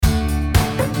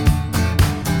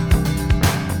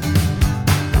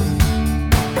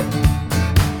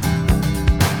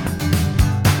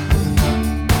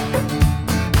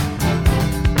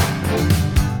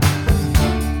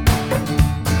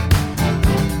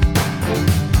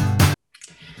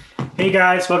Hey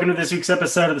guys, welcome to this week's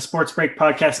episode of the Sports Break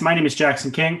Podcast. My name is Jackson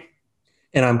King,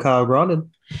 And I'm Kyle Grondin.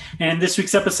 and in this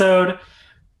week's episode,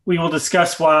 we will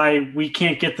discuss why we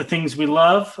can't get the things we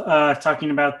love. Talking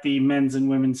about the men's and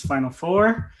women's Final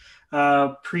Four.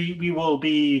 We will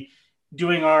be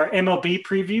doing our MLB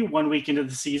preview 1 week into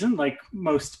the season, like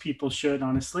most people should,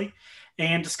 honestly,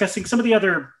 and discussing some of the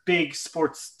other big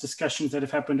sports discussions that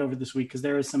have happened over this week because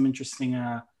there is some interesting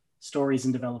stories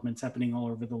and developments happening all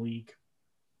over the league.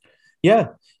 Yeah,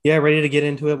 yeah, ready to get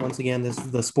into it. Once again, this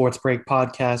is the Sports Break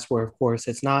podcast where, of course,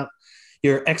 it's not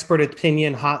your expert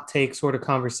opinion, hot take sort of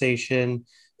conversation.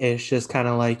 It's just kind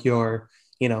of like if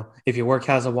your work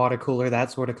has a water cooler,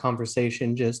 that sort of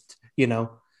conversation, just, Yeah.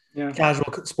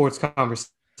 casual sports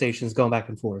conversations going back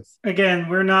and forth. Again,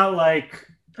 we're not like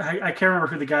I can't remember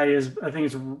who the guy is. I think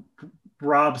it's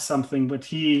Rob something, but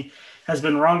he has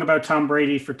been wrong about Tom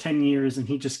Brady for 10 years, and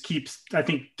he just keeps, I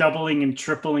think, doubling and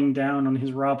tripling down on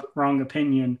his wrong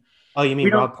opinion. Oh, you We mean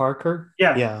don't, Rob Parker?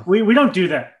 yeah, Yeah. we don't do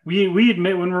that. We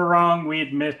admit when we're wrong. We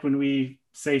admit when we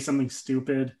say something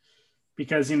stupid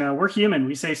because we're human.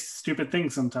 We say stupid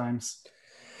things sometimes.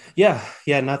 Yeah,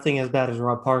 yeah, nothing as bad as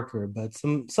Rob Parker, but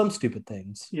some stupid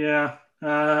things. Yeah.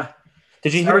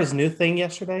 Did you hear Sorry, his new thing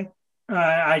yesterday?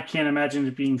 I can't imagine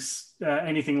it being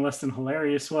anything less than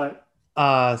hilarious. What?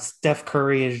 Steph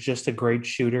Curry is just a great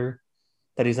shooter,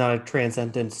 that he's not a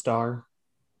transcendent star.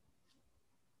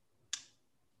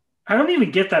 I don't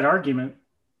even get that argument.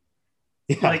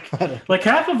 Yeah. Like, like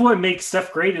half of what makes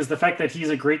Steph great is the fact that he's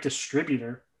a great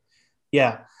distributor.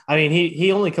 Yeah. I mean,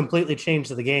 he only completely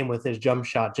changed the game with his jump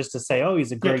shot just to say, oh,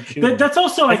 he's a Yeah, great shooter. that's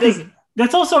also I just,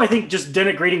 I think just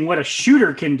denigrating what a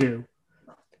shooter can do.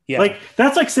 yeah. Like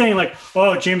that's like saying like,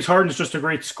 oh, James Harden's just a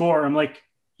great scorer. I'm like,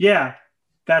 yeah,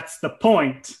 that's the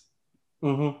point.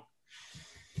 Mm-hmm.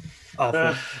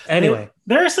 Uh, Awful. Anyway.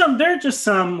 there are just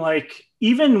some like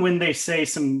even when they say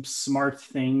some smart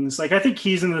things, like I think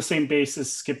he's in the same base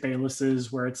as Skip Bayless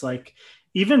is, where it's like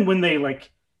even when they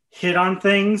like hit on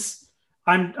things,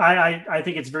 I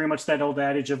think it's very much that old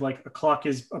adage of like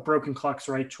a broken clock's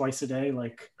right twice a day.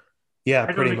 Like Yeah,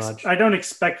 pretty much. I don't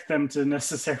expect them to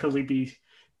necessarily be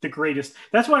the greatest.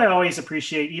 That's why I always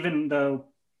appreciate, even though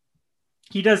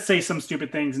he does say some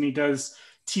stupid things and he does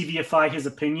TVify his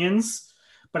opinions.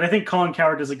 But I think Colin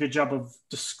Coward does a good job of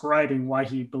describing why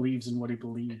he believes in what he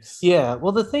believes. Yeah.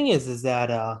 Well, the thing is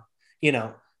that, you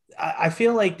know, I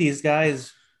feel like these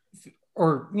guys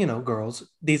or, girls,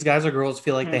 these guys or girls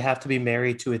feel like they Yeah. have to be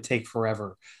married to a take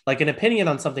forever. Like an opinion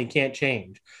on something can't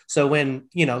change. So when,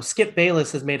 Skip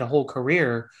Bayless has made a whole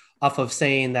career off of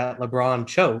saying that LeBron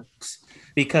chokes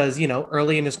because,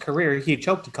 early in his career, he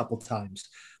choked a couple times.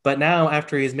 But now,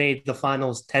 after he's made the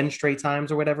finals 10 straight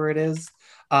times or whatever it is,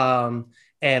 um,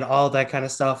 and all that kind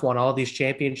of stuff, won all these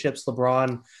championships,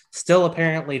 LeBron still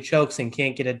apparently chokes and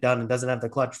can't get it done and doesn't have the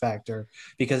clutch factor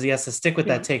because he has to stick with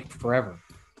Yeah. that take forever.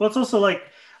 Well, it's also like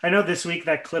I know this week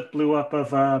that clip blew up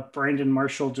of Brandon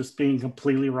Marshall just being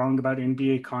completely wrong about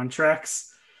NBA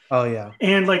contracts. Oh, yeah.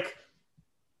 And like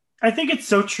I think it's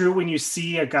so true when you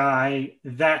see a guy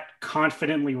that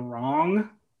confidently wrong,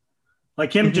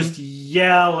 like him just Mm-hmm.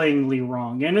 yellingly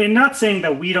wrong. And not saying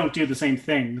that we don't do the same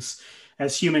things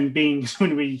as human beings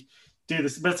when we do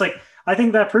this, but it's like I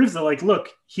think that proves that like, look,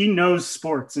 he knows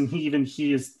sports and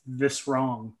he is this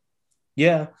wrong.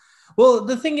 Yeah. Well,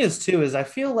 the thing is, too, is I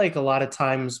feel like a lot of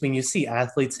times when you see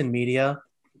athletes in media,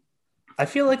 I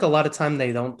feel like a lot of time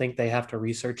they don't think they have to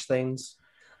research things.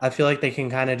 I feel like they can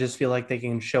kind of just feel like they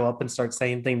can show up and start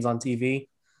saying things on TV.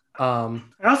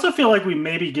 Um, I also feel like we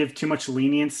maybe give too much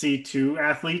leniency to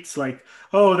athletes. Like,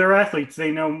 oh, they're athletes;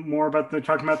 they know more about they're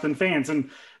talking about than fans.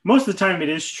 And most of the time, it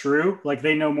is true. Like,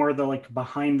 they know more of the like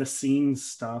behind the scenes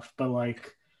stuff. But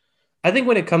like, I think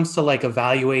when it comes to like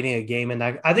evaluating a game, and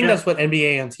I think yeah, that's what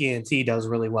NBA on TNT does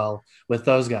really well with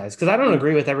those guys. Because I don't yeah,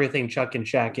 agree with everything Chuck and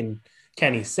Shaq and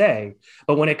Kenny say,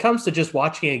 but when it comes to just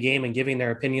watching a game and giving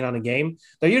their opinion on a game,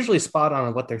 they're usually spot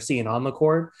on what they're seeing on the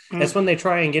court. It's mm, when they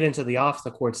try and get into the off the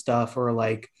court stuff or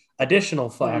like additional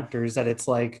mm. factors that it's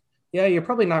like, yeah, you're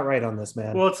probably not right on this,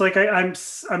 man. Well, it's like I'm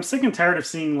sick and tired of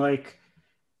seeing like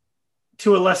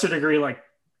to a lesser degree like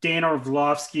Dan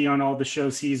Orlovsky on all the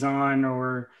shows he's on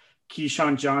or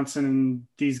Keyshawn Johnson and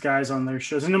these guys on their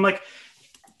shows, and I'm like,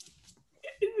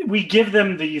 we give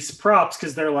them these props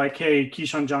because they're like, hey,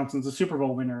 Keyshawn Johnson's a Super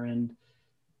Bowl winner, and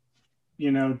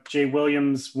Jay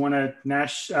Williams won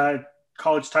a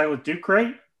college title at Duke,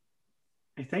 right?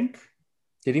 I think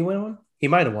Did he win one? He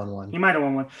might have won he one. might have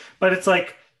won one, but it's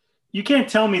like you can't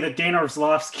tell me that Dan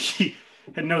Orlovsky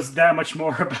knows that much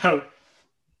more about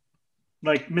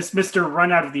like Mister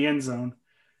Run out of the end zone.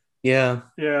 Yeah.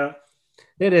 Yeah,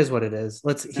 It is what it is.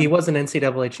 He Yeah. was an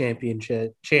NCAA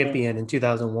champion in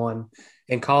 2001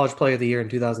 and college player of the year in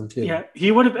 2002. Yeah,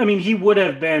 he would have. I mean, he would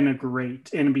have been a great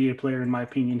NBA player, in my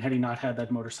opinion, had he not had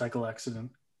that motorcycle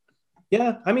accident.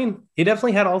 Yeah, I mean, he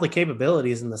definitely had all the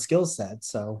capabilities and the skill set.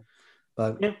 So,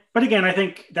 but Yeah, but again, I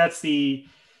think that's the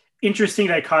interesting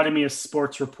dichotomy of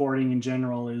sports reporting in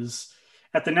general. Is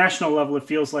at the national level, it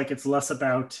feels like it's less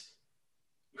about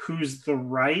who's the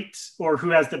right or who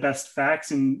has the best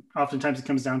facts, and oftentimes it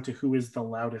comes down to who is the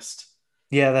loudest.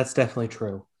 yeah, that's definitely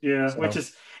true. Yeah, which So,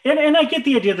 is, and I get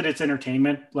the idea that it's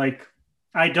entertainment. Like,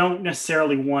 I don't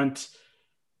necessarily want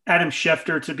Adam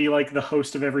Schefter to be like the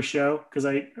host of every show because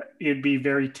I it'd be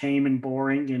very tame and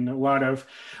boring and a lot of,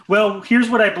 well, here's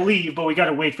what I believe, but we got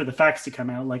to wait for the facts to come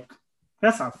out. Like,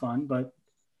 that's not fun. But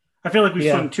I feel like we've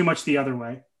swung yeah, too much the other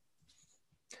way.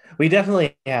 we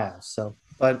definitely have. So,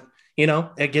 but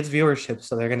it gets viewership,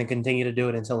 so they're going to continue to do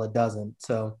it until it doesn't.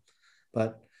 So,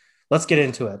 but let's get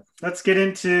into it. Let's get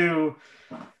into,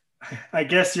 I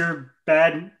guess, your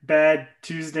bad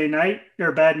Tuesday night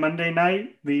or bad Monday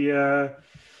night.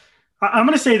 I'm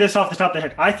going to say this off the top of the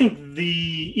head. I think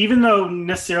even though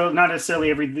not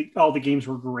necessarily all the games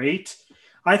were great,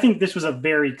 I think this was a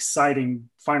very exciting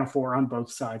Final Four on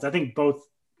both sides. I think both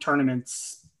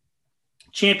tournaments,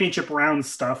 championship round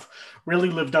stuff, really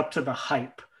lived up to the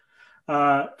hype.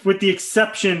 With the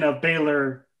exception of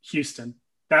Baylor Houston,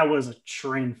 that was a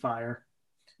train fire.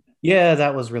 Yeah,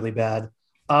 that was really bad.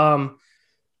 Um,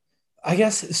 I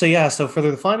guess so. Yeah. So for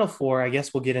the Final Four, I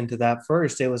guess we'll get into that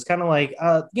first. It was kind of like,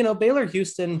 Baylor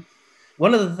Houston.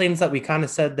 One of the things that we kind of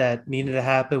said that needed to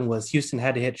happen was Houston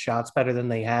had to hit shots better than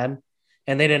they had,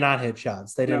 and they did not hit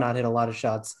shots. They did No. not hit a lot of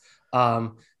shots.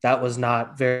 That was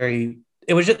not very.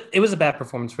 It was a bad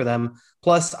performance for them.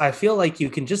 Plus, I feel like you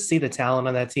can just see the talent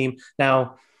on that team.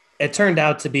 Now, it turned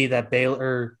out to be that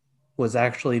Baylor was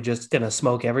actually just going to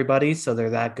smoke everybody, so they're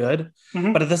that good. But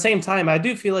Mm-hmm. at the same time, I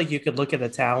do feel like you could look at the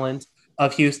talent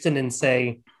of Houston and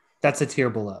say that's a tier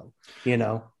below, you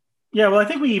know? Yeah, well, I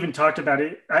think we even talked about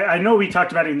it. I know we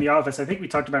talked about it in the office. I think we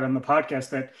talked about it on the podcast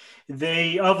that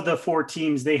of the four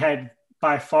teams, they had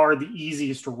by far the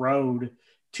easiest road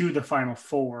to the Final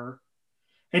Four.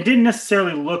 It didn't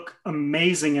necessarily look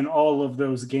amazing in all of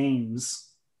those games.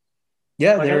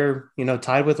 Yeah, Like, they're,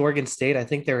 tied with Oregon State. I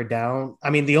think they were down.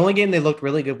 I mean, the only game they looked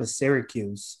really good was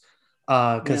Syracuse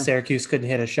because yeah. Syracuse couldn't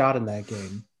hit a shot in that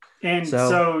game. And So,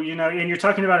 so, and you're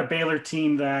talking about a Baylor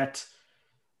team that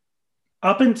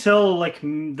up until like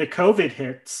the COVID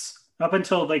hits, up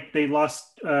until like they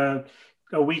lost a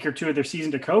week or two of their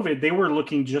season to COVID, they were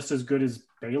looking just as good as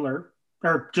Baylor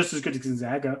or just as good as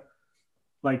Gonzaga,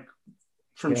 like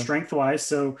from yeah. strength wise.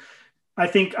 So I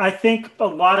think a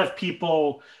lot of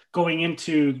people going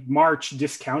into March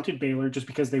discounted Baylor just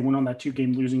because they went on that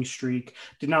 2-game losing streak,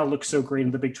 did not look so great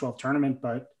in the Big 12 tournament,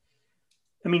 but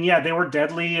I mean, yeah, they were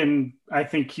deadly, and I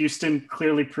think Houston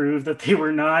clearly proved that they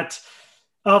were not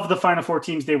of the Final Four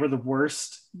teams. They were the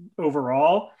worst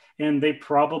overall, and they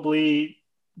probably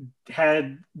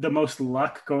had the most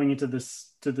luck going into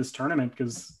this tournament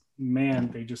because man,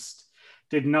 they just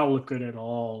did not look good at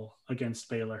all against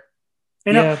Baylor.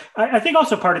 And Yeah. I think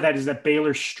also part of that is that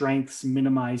Baylor's strengths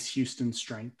minimize Houston's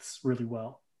strengths really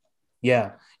well.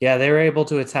 Yeah. Yeah. They were able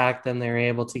to attack them. They were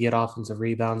able to get offensive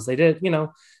rebounds. They did,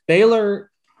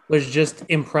 Baylor was just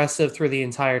impressive through the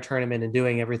entire tournament and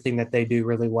doing everything that they do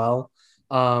really well.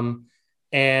 And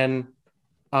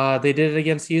they did it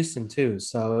against Houston too.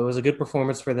 So it was a good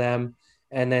performance for them.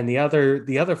 And then the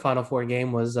other Final Four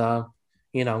game was,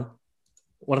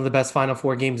 one of the best Final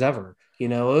Four games ever. I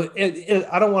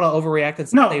don't want to overreact and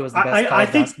say it No, was the best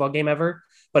college basketball game ever,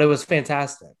 but it was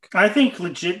fantastic. I think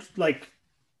legit, like,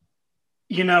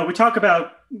 we talk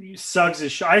about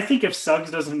Suggs' shot. I think if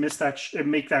Suggs doesn't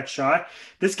make that shot,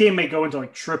 this game may go into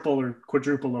like triple or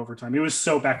quadruple overtime. It was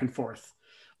so back and forth.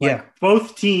 Like Yeah.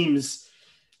 both teams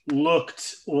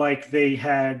looked like they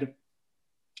had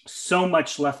so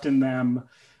much left in them.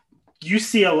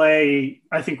 UCLA,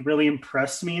 I think, really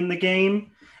impressed me in the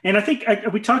game. And I think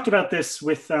we talked about this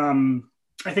with, I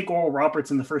think, Oral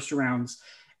Roberts in the first rounds.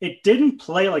 It didn't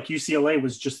play like UCLA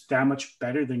was just that much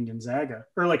better than Gonzaga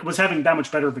or like was having that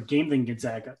much better of a game than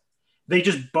Gonzaga. They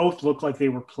just both looked like they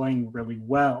were playing really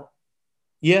well.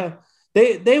 Yeah.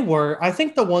 They were. I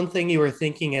think the one thing you were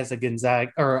thinking as a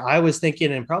Gonzaga, or I was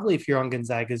thinking, and probably if you're on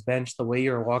Gonzaga's bench, the way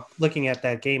you're looking at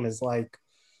that game is like,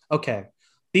 okay,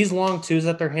 these long twos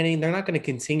that they're hitting, they're not going to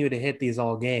continue to hit these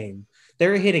all game.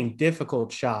 They're hitting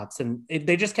difficult shots, and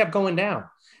they just kept going down.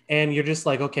 And you're just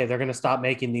like, okay, they're going to stop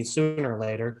making these sooner or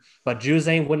later. But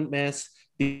Juzang wouldn't miss.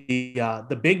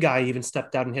 the big guy even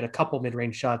stepped out and hit a couple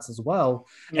mid-range shots as well.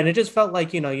 And Yeah. it just felt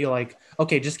like, you're like,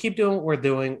 okay, just keep doing what we're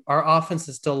doing. Our offense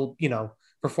is still,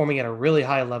 performing at a really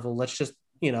high level. Let's just,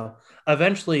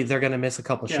 eventually they're going to miss a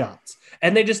couple Yeah. shots.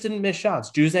 And they just didn't miss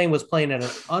shots. Juzang was playing at an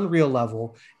unreal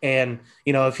level. And,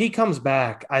 if he comes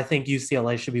back, I think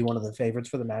UCLA should be one of the favorites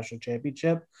for the national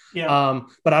championship. Yeah.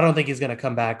 But I don't think he's going to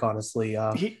come back, honestly.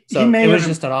 He may it was have,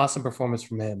 just an awesome performance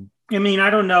from him. I mean, I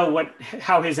don't know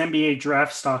how his NBA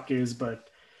draft stock is, but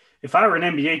if I were an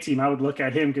NBA team, I would look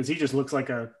at him because he just looks like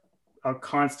a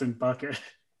constant bucket.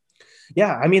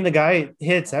 Yeah, I mean the guy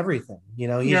hits everything.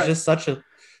 He's just such a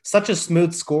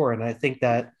smooth scorer, and I think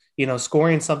that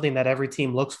scoring something that every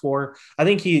team looks for. I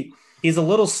think he's a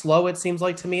little slow. It seems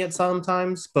like to me at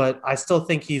sometimes, but I still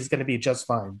think he's going to be just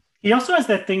fine. He also has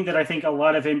that thing that I think a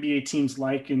lot of NBA teams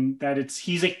like, and that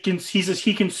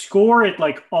he can score at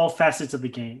like all facets of the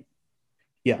game.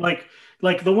 Yeah.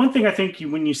 Like the one thing I think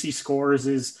when you see scores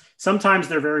is sometimes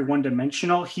they're very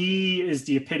one-dimensional. He is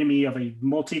the epitome of a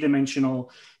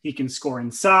multi-dimensional. He can score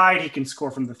inside. He can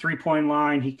score from the three-point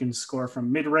line. He can score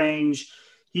from mid-range.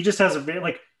 He just has a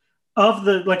very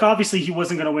obviously he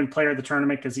wasn't going to win player of the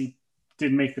tournament because he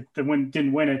didn't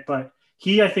win it, but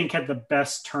he I think had the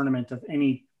best tournament of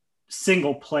any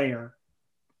single player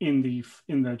in the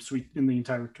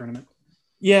entire tournament.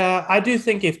 Yeah, I do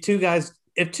think if two guys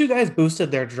boosted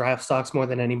their draft stocks more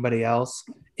than anybody else,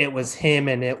 it was him,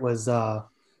 and it was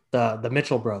the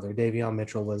Mitchell brother. Davion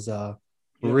Mitchell was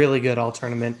really good all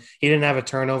tournament. He didn't have a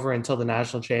turnover until the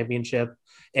national championship,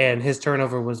 and his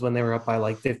turnover was when they were up by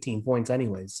like 15 points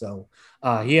anyways. So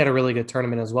he had a really good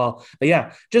tournament as well. But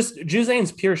yeah, just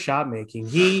Juzang's pure shot making.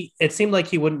 It seemed like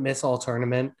he wouldn't miss all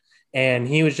tournament, and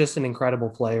he was just an incredible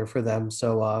player for them.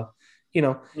 So you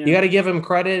got to give him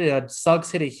credit.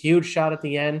 Suggs hit a huge shot at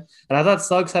the end, and I thought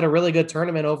Suggs had a really good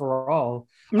tournament overall.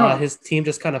 No. His team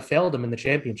just kind of failed him in the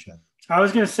championship. I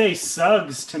was going to say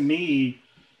Suggs, to me,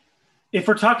 if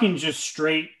we're talking just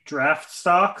straight draft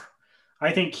stock,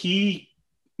 I think he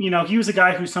was a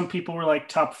guy who some people were like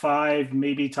top 5,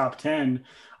 maybe top 10.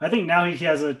 I think now he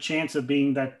has a chance of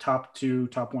being that top 2,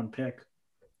 top 1 pick.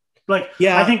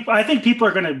 I think people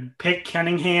are going to pick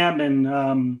Cunningham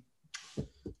and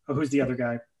who's the other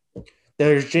guy?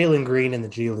 There's Jalen Green in the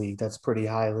G League. That's pretty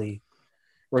highly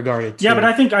regarded too. Yeah, but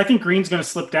I think Green's going to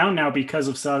slip down now because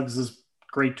of Suggs'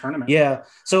 great tournament. Yeah,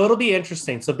 so it'll be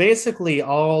interesting. So basically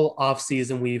all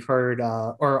offseason we've heard,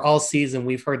 or all season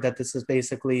we've heard that this is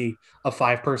basically a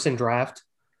 5-person draft.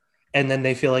 And then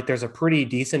they feel like there's a pretty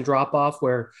decent drop-off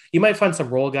where you might find some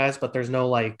role guys, but there's no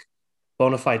like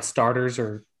bona fide starters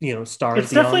or, stars.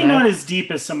 It's definitely not as deep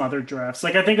as some other drafts.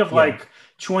 Like I think of like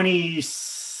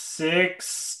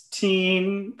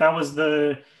 2016, that was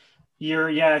the year.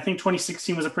 Yeah, I think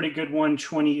 2016 was a pretty good one.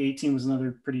 2018 was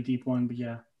another pretty deep one, but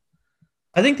yeah.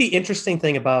 I think the interesting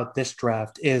thing about this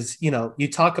draft is, you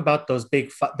talk about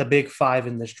the big 5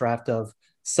 in this draft of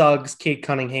Suggs, Cade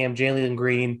Cunningham, Jalen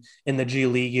Green in the G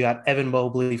League. You got Evan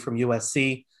Mobley from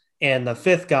USC. And the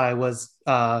 5th guy was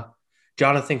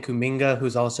Jonathan Kuminga,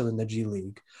 who's also in the G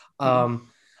League.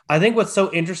 I think what's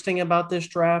so interesting about this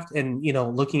draft and,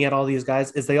 looking at all these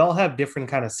guys is they all have different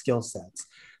kind of skill sets.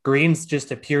 Green's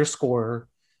just a pure scorer.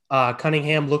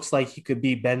 Cunningham looks like he could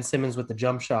be Ben Simmons with the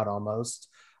jump shot almost.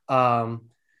 Although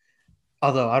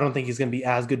I don't think he's going to be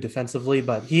as good defensively,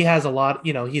 but he has a lot,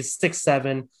 he's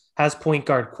 6'7", has point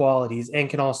guard qualities, and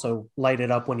can also light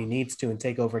it up when he needs to and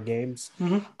take over games.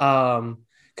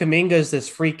 Kuminga is this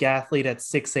freak athlete at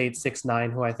 6'8",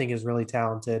 6'9", who I think is really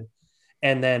talented.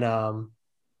 And then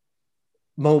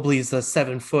Mobley's a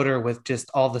 7-footer with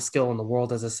just all the skill in the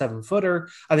world as a 7-footer.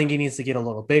 I think he needs to get a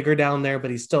little bigger down there,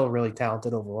 but he's still really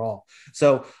talented overall.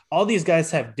 So all these guys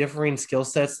have differing skill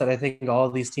sets that I think all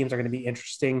of these teams are going to be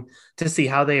interesting to see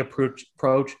how they approach.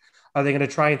 Are they going to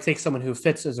try and take someone who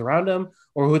fits as around them,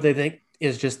 or who they think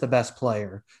is just the best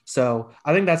player? So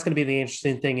I think that's going to be the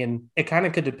interesting thing. And it kind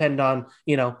of could depend on,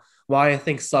 why I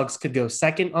think Suggs could go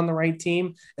 2nd on the right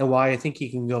team and why I think he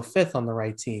can go 5th on the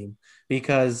right team.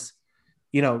 Because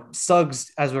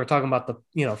Suggs, as we were talking about the,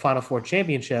 Final Four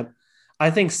championship, I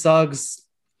think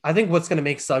what's going to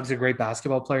make Suggs a great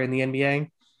basketball player in the NBA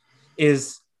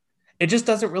is it just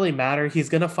doesn't really matter. He's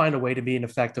going to find a way to be an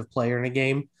effective player in a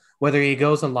game. Whether he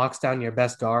goes and locks down your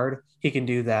best guard, he can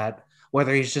do that.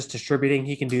 Whether he's just distributing,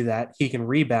 he can do that. He can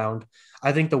rebound.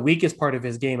 I think the weakest part of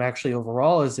his game actually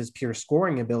overall is his pure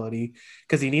scoring ability,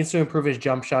 because he needs to improve his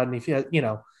jump shot. And if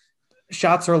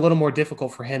shots are a little more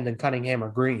difficult for him than Cunningham or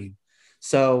Green.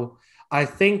 So I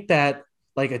think that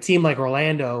like a team like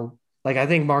Orlando, like I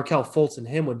think Markelle Fultz and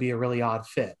him would be a really odd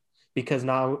fit, because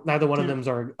now neither one of them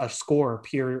are a scorer,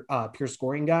 pure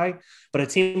scoring guy. But a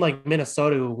team like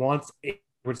Minnesota who wants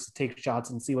Edwards to take shots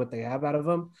and see what they have out of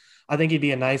him, I think he'd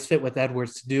be a nice fit with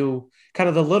Edwards to do kind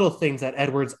of the little things that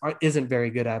Edwards isn't very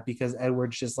good at because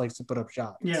Edwards just likes to put up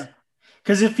shots. Yeah.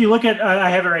 Because if you look at, I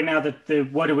have it right now that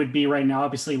what it would be right now,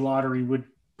 obviously lottery would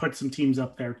put some teams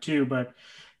up there too, but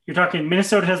you're talking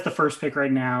Minnesota has the first pick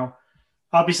right now.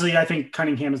 Obviously, I think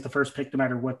Cunningham is the first pick no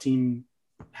matter what team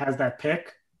has that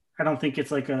pick. I don't think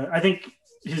it's I think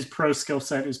his pro skill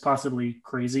set is possibly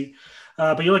crazy.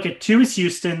 But you look at 2 is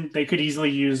Houston. They could easily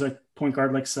use a point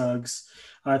guard like Suggs.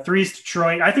 3 is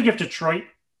Detroit. I think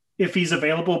if he's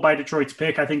available by Detroit's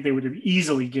pick, I think they would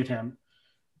easily get him,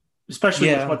 especially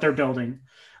with what they're building.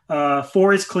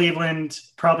 4 is Cleveland.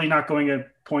 Probably not going a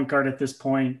point guard at this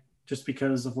point just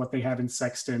because of what they have in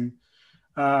Sexton.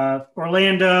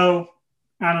 Orlando,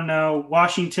 I don't know.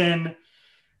 Washington,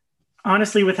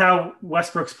 honestly, with how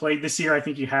Westbrook's played this year, I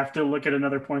think you have to look at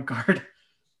another point guard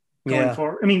going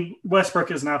forward. I mean, Westbrook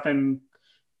has not been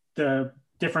the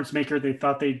difference maker they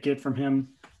thought they'd get from him.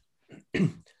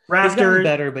 Raptors, he's gotten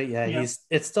better, but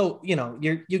it's still,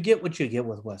 you get what you get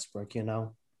with Westbrook,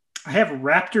 I have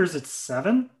Raptors at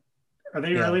 7. Are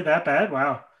they really that bad?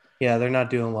 Wow. Yeah, they're not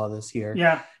doing well this year.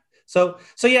 Yeah. So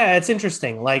yeah, it's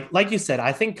interesting. Like you said,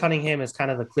 I think Cunningham is kind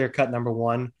of the clear-cut number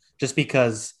one just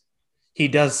because he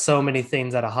does so many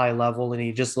things at a high level and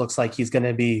he just looks like he's going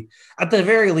to be, at the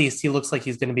very least, he looks like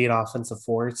he's going to be an offensive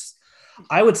force.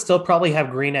 I would still probably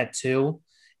have Green at 2.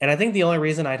 And I think the only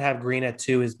reason I'd have Green at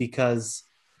 2 is because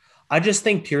I just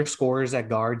think pure scorers at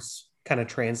guards kind of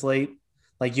translate.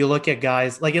 Like you look at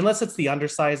guys, like unless it's the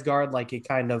undersized guard, like a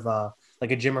kind of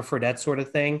like a Jimmer Fredette sort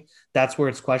of thing, that's where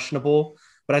it's questionable.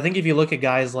 But I think if you look at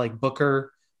guys like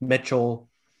Booker, Mitchell,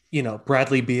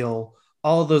 Bradley Beal,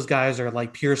 all of those guys are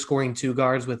like pure scoring 2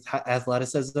 guards with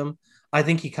athleticism. I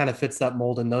think he kind of fits that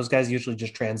mold, and those guys usually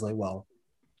just translate well.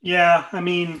 Yeah, I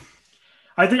mean,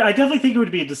 I definitely think it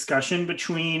would be a discussion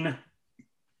between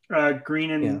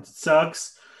Green and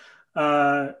Suggs,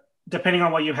 depending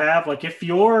on what you have. Like if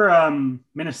you're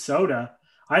Minnesota,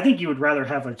 I think you would rather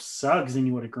have a Suggs than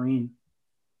you would a Green,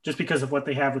 just because of what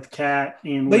they have with Cat.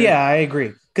 But yeah, I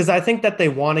agree. Because I think that they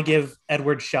want to give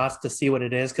Edwards shots to see what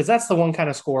it is. Because that's the one kind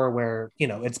of score where,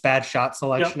 it's bad shot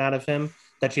selection out of him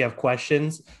that you have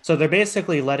questions. So they're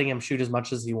basically letting him shoot as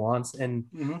much as he wants. And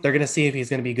they're going to see if he's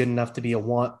going to be good enough to be a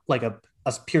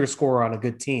pure scorer on a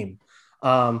good team.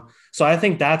 So I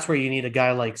think that's where you need a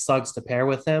guy like Suggs to pair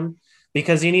with him.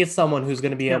 Because you need someone who's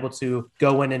going to be able to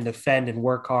go in and defend and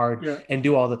work hard and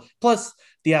do all the – plus –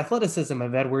 the athleticism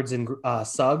of Edwards and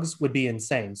Suggs would be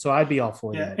insane. So I'd be all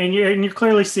for that. And you're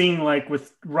clearly seeing, like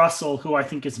with Russell, who I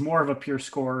think is more of a pure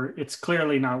scorer, it's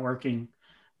clearly not working.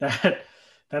 That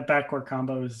backcourt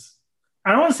combo is,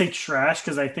 I don't want to say trash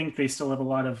because I think they still have a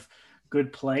lot of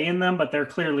good play in them, but they're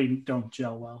clearly don't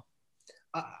gel well.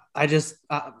 I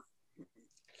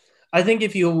think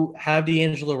if you have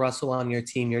D'Angelo Russell on your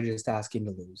team, you're just asking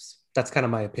to lose. That's kind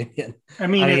of my opinion. I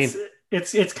mean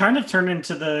it's kind of turned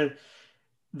into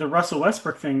the Russell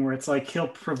Westbrook thing where it's like he'll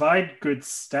provide good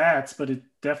stats, but it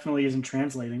definitely isn't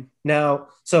translating. Now,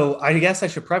 so I guess I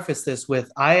should preface this with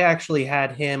I actually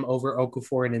had him over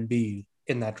Okafor and Embiid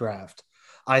in that draft.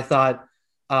 I thought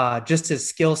just his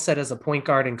skill set as a point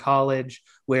guard in college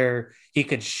where he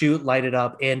could shoot, light it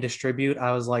up, and distribute.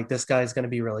 I was like, this guy's going to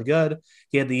be really good.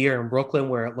 He had the year in Brooklyn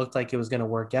where it looked like it was going to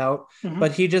work out,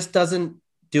 but he just doesn't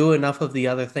do enough of the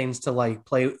other things to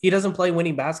play. He doesn't play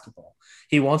winning basketball.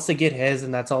 He wants to get his,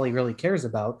 and that's all he really cares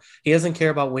about. He doesn't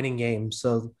care about winning games.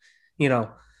 So, I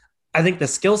think the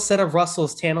skill set of Russell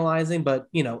is tantalizing, but,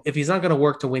 if he's not going to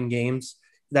work to win games,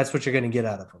 that's what you're going to get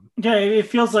out of him. Yeah, it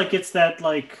feels like it's that,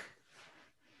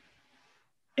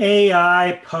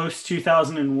 AI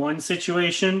post-2001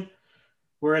 situation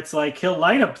where it's like he'll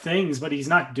light up things, but he's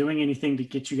not doing anything to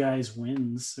get you guys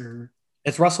wins or...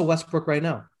 It's Russell Westbrook right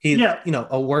now. He's,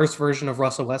 a worse version of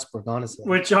Russell Westbrook, honestly.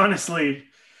 Which, honestly...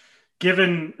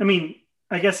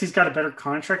 I guess he's got a better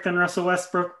contract than Russell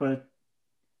Westbrook, but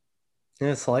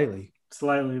slightly,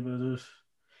 but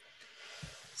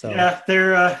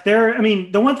they're.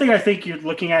 The one thing I think you're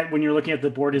looking at when you're looking at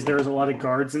the board is there's a lot of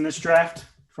guards in this draft,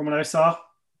 from what I saw.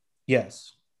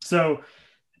 Yes. So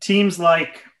teams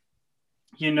like,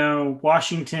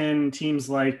 Washington, teams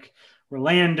like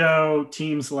Orlando,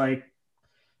 teams like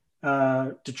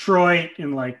Detroit,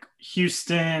 and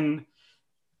Houston.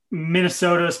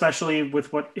 Minnesota, especially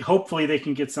with what hopefully they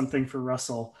can get something for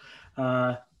Russell.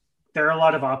 There are a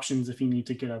lot of options if you need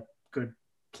to get a good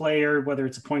player, whether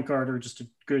it's a point guard or just a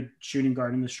good shooting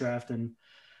guard in this draft. And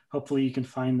hopefully you can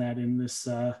find that in this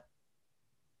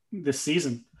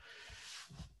season.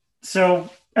 So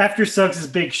after Suggs'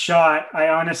 big shot, I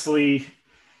honestly,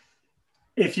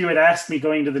 if you had asked me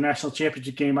going to the national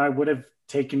championship game, I would have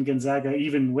taken Gonzaga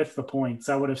even with the points.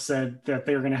 I would have said that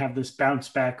they were going to have this bounce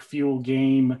back fuel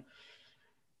game.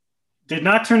 Did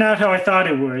not turn out how I thought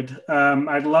it would.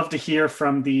 I'd love to hear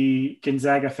from the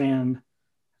Gonzaga fan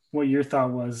what your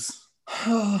thought was.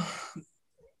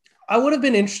 I would have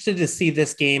been interested to see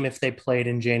this game if they played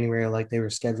in January like they were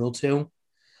scheduled to.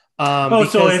 Oh,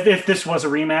 so Because if this was a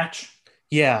rematch?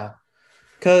 yeah,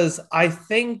 because I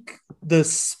think the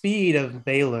speed of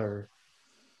Baylor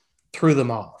threw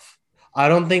them off. I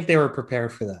don't think they were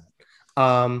prepared for that.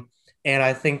 And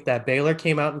I think that Baylor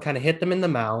came out and kind of hit them in the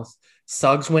mouth.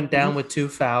 Suggs went down Mhm. with 2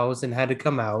 fouls and had to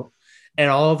come out.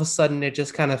 And all of a sudden, it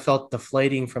just kind of felt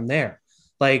deflating from there.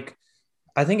 Like,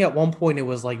 I think at one point it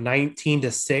was like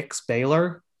 19-6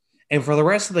 Baylor. And for the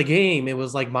rest of the game, it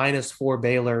was like -4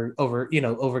 Baylor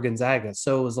over Gonzaga.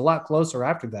 So it was a lot closer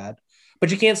after that.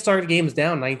 But you can't start games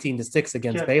down 19-6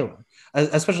 against Yeah. Baylor,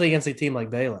 especially against a team like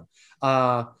Baylor.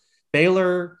 Uh,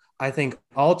 Baylor, I think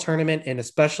all tournament and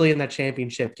especially in that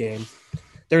championship game,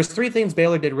 there's three things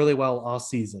Baylor did really well all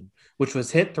season, which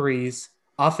was hit threes,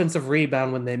 offensive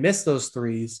rebound when they missed those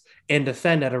threes, and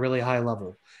defend at a really high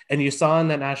level. And you saw in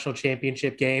that national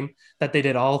championship game that they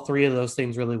did all three of those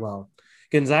things really well.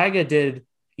 Gonzaga did,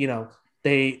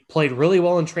 they played really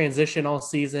well in transition all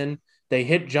season. They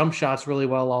hit jump shots really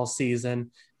well all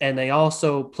season. And they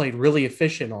also played really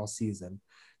efficient all season.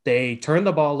 They turned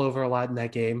the ball over a lot in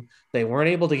that game. They weren't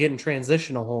able to get in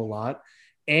transition a whole lot.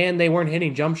 And they weren't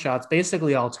hitting jump shots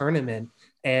basically all tournament.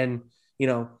 And,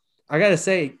 I got to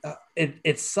say,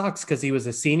 it sucks because he was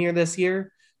a senior this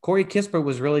year. Corey Kispert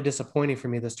was really disappointing for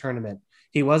me this tournament.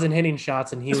 He wasn't hitting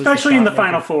shots and he was the Especially in shot the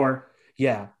Final maker. Four.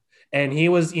 Yeah. And he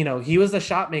was the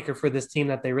shot maker for this team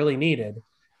that they really needed.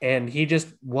 And he just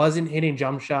wasn't hitting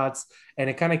jump shots. And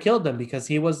it kind of killed them because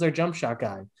he was their jump shot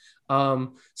guy.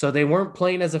 So they weren't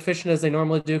playing as efficient as they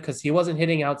normally do because he wasn't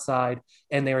hitting outside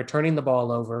and they were turning the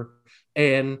ball over.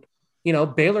 And,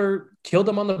 Baylor killed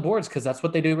them on the boards because that's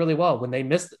what they do really well. When they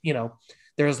missed,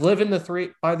 there's live in the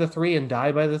three by the three and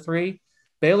die by the three.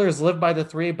 Baylor's live by the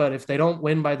three, but if they don't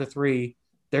win by the three,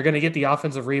 they're going to get the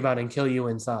offensive rebound and kill you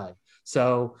inside.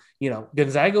 So,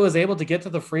 Gonzaga was able to get to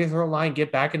the free throw line,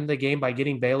 get back into the game by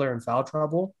getting Baylor in foul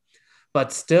trouble.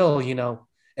 But still,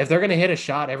 if they're going to hit a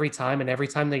shot every time and every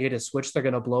time they get a switch, they're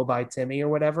going to blow by Timmy or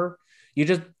whatever,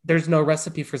 there's no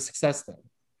recipe for success there.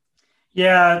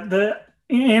 Yeah,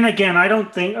 and again, I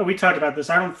don't think we talked about this.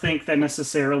 I don't think that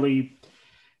necessarily,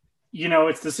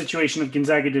 it's the situation of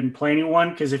Gonzaga didn't play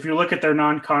anyone because if you look at their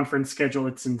non-conference schedule,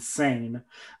 it's insane.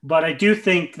 But I do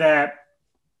think that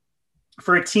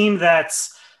for a team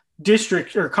that's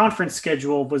district or conference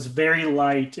schedule was very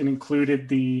light and included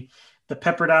the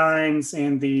Pepperdines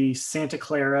and the Santa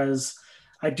Claras,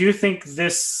 I do think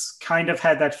this kind of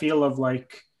had that feel of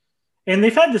like, and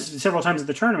they've had this several times at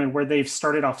the tournament where they've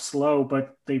started off slow,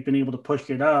 but they've been able to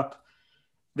push it up.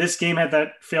 This game had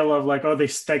that feel of like, oh,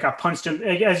 they got punched in,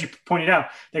 as you pointed out,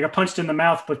 they got punched in the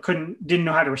mouth, but didn't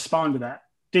know how to respond to that.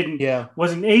 Yeah.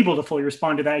 Wasn't able to fully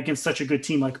respond to that against such a good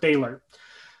team like Baylor.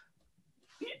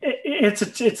 It's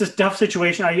a tough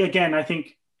situation. I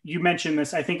think you mentioned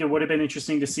this. I think it would have been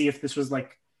interesting to see if this was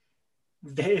like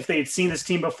if they had seen this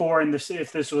team before and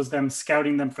if this was them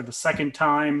scouting them for the second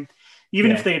time.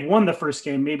 Even if they had won the first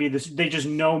game, maybe they just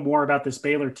know more about this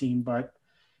Baylor team. But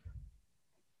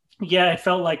yeah, it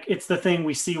felt like it's the thing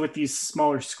we see with these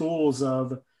smaller schools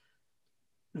of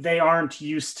they aren't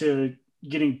used to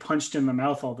getting punched in the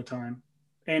mouth all the time.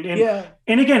 Yeah.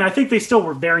 And again, I think they still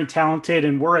were very talented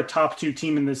and were a top two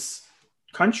team in this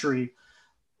country.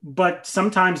 But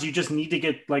sometimes you just need to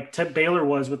get like Ted Baylor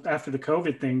was with after the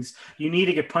COVID things. You need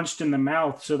to get punched in the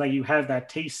mouth so that you have that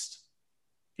taste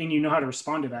and you know how to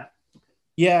respond to that.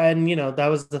 Yeah, and that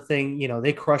was the thing.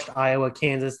 They crushed Iowa,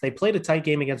 Kansas. They played a tight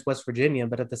game against West Virginia,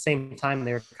 but at the same time,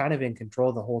 they were kind of in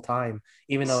control the whole time,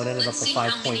 even though it ended up a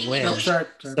 5-point win. Oh, sorry.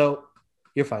 So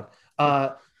you're fine.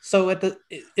 So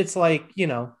it's like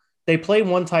they played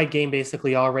one tight game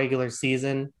basically all regular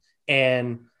season,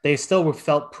 and they still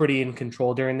felt pretty in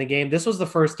control during the game. This was the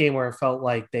first game where it felt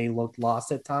like they looked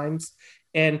lost at times.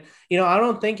 And, I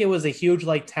don't think it was a huge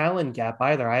like talent gap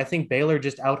either. I think Baylor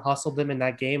just out hustled them in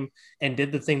that game and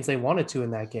did the things they wanted to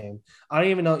in that game. I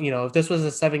don't even know, if this was a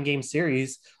 7-game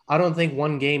series, I don't think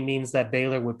one game means that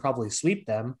Baylor would probably sweep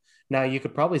them. Now you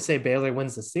could probably say Baylor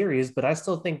wins the series, but I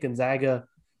still think Gonzaga,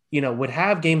 would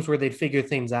have games where they'd figure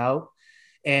things out.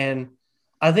 And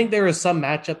I think there was some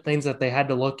matchup things that they had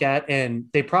to look at, and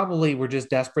they probably were just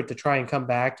desperate to try and come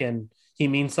back. And he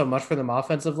means so much for them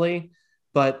offensively,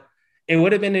 but It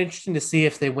would have been interesting to see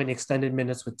if they went extended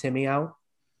minutes with Timmy out,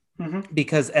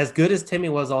 because as good as Timmy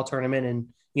was all tournament, and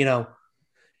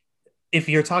if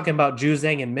you're talking about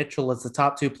Juzang and Mitchell as the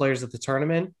top two players at the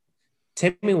tournament,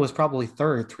 Timmy was probably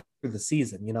third through the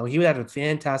season. He had a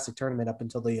fantastic tournament up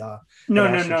until the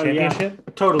national championship.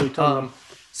 Yeah. Totally.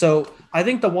 So I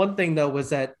think the one thing though was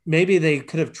that maybe they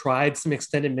could have tried some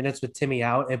extended minutes with Timmy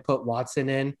out and put Watson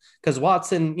in, because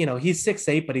Watson, he's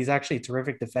 6'8", but he's actually a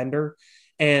terrific defender.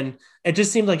 And it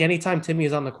just seemed like anytime Timmy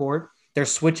is on the court, they're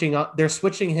switching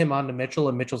him onto Mitchell,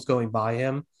 and Mitchell's going by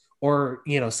him, or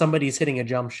somebody's hitting a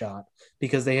jump shot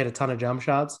because they hit a ton of jump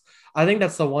shots. I think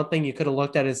that's the one thing you could have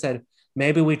looked at and said,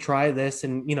 maybe we try this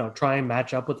and try and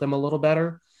match up with them a little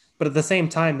better. But at the same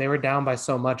time, they were down by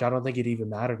so much, I don't think it even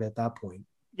mattered at that point.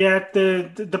 Yeah,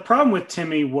 the problem with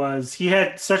Timmy was he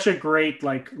had such a great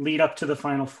lead up to the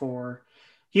Final Four.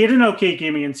 He had an okay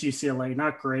game against UCLA,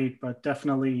 not great, but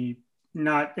definitely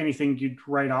not anything you'd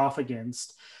write off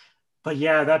against. But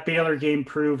yeah, that Baylor game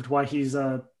proved why he's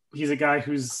a guy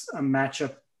who's a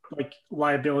matchup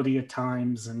liability at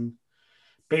times. And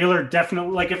Baylor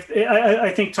definitely I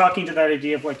think talking to that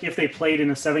idea of if they played in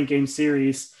a 7-game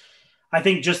series, I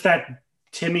think just that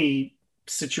Timmy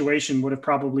situation would have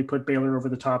probably put Baylor over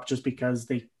the top, just because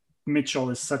Mitchell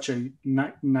is such a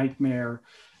nightmare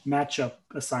matchup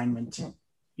assignment.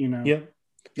 Yeah.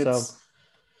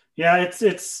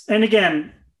 It's and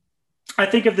again, I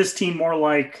think of this team more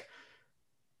like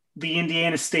the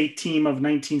Indiana State team of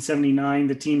 1979,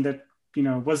 the team that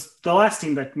was the last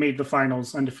team that made the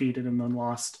finals undefeated and then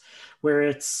lost,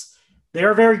 where they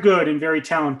are very good and very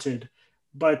talented,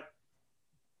 but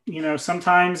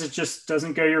sometimes it just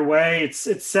doesn't go your way.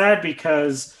 It's sad,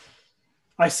 because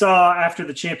I saw after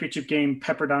the championship game,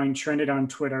 Pepperdine trended on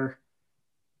Twitter,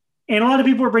 and a lot of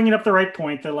people were bringing up the right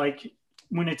point that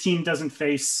when a team doesn't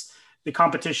face the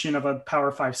competition of a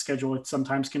Power 5 schedule, it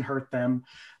sometimes can hurt them.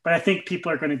 But I think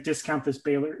people are going to discount this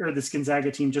Baylor or this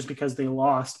Gonzaga team just because they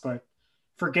lost, but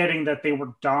forgetting that they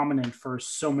were dominant for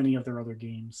so many of their other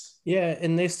games. Yeah,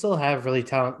 and they still have really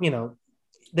talent.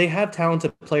 They have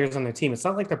talented players on their team. It's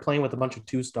not like they're playing with a bunch of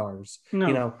 2-stars.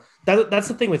 No. That's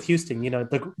the thing with Houston.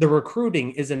 The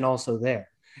recruiting isn't also there.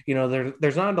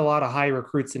 There's not a lot of high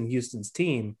recruits in Houston's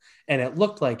team, and it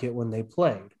looked like it when they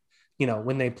played.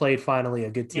 When they played finally a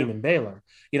good team in Baylor.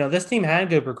 This team had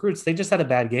good recruits. They just had a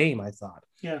bad game, I thought.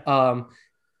 Yeah.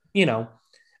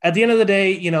 At the end of the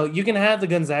day, you can have the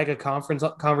Gonzaga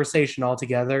conversation all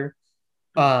together.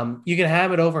 You can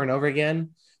have it over and over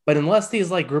again. But unless these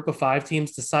group of 5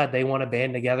 teams decide they want to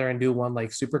band together and do one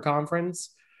super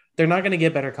conference, they're not going to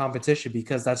get better competition,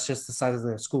 because that's just the size of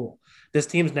their school. This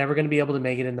team's never going to be able to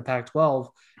make it in the Pac-12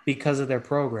 because of their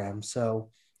program.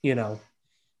 So, yeah,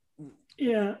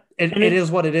 it is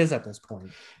what it is at this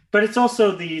point. But it's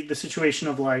also the situation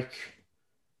of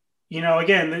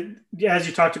again, as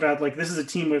you talked about, this is a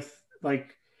team with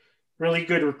really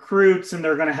good recruits, and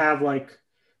they're going to have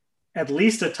at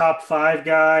least a top 5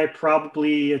 guy,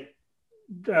 probably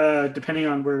depending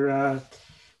on where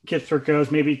Kittredge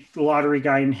goes, maybe the lottery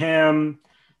guy in him.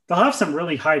 They'll have some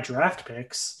really high draft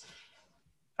picks.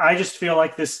 I just feel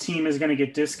like this team is going to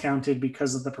get discounted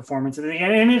because of the performance. And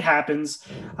it happens.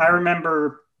 I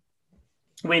remember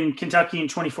when Kentucky in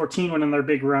 2014 went on their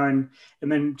big run and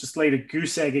then just laid a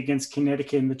goose egg against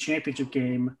Connecticut in the championship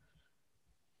game.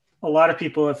 A lot of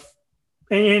people have,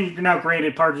 and now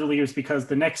granted, partly it was because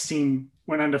the next team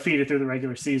went undefeated through the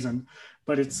regular season,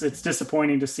 but it's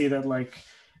disappointing to see that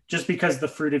just because the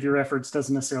fruit of your efforts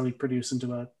doesn't necessarily produce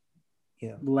into a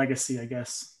legacy, I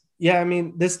guess. Yeah, I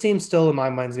mean, this team still, in my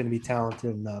mind, is going to be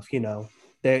talented enough.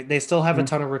 They still have a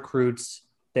ton of recruits.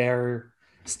 They're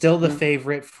still the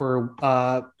favorite for,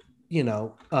 Chet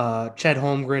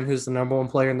Holmgren, who's the number 1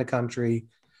 player in the country.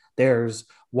 There's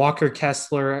Walker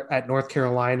Kessler at North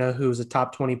Carolina, who was a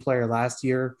top 20 player last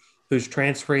year, who's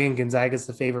transferring, and Gonzaga's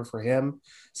the favorite for him.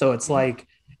 So it's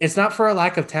it's not for a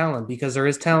lack of talent, because there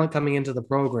is talent coming into the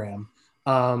program.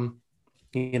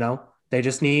 They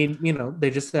just need, they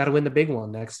just got to win the big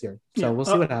one next year. So we'll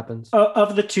see what happens.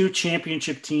 Of the 2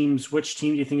 championship teams, which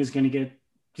team do you think is going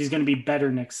to be better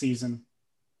next season?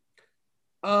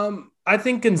 I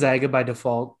think Gonzaga by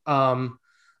default.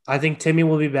 I think Timmy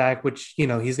will be back, which, he's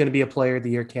going to be a player of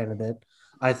the year candidate.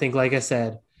 I think, like I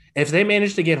said, if they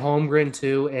manage to get Holmgren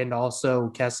too, and also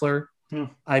Kessler,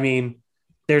 I mean,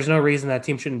 there's no reason that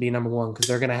team shouldn't be number 1, because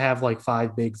they're going to have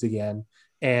 5 bigs again.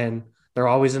 And they're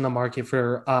always in the market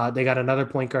for, they got another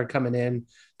point guard coming in,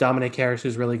 Dominic Harris,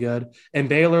 who's really good. And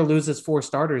Baylor loses 4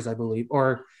 starters, I believe,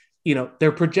 or,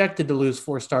 they're projected to lose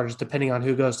 4 starters depending on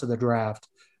who goes to the draft,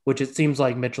 which it seems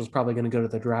like Mitchell's probably going to go to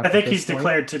the draft. I think he's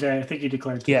declared today. I think he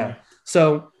declared today. Yeah.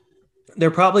 So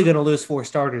they're probably going to lose 4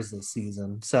 starters this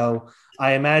season. So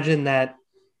I imagine that,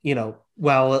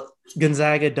 while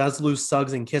Gonzaga does lose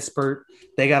Suggs and Kispert,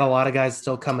 they got a lot of guys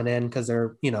still coming in because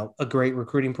they're, a great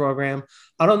recruiting program.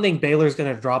 I don't think Baylor's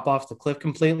going to drop off the cliff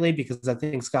completely because I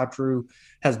think Scott Drew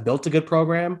has built a good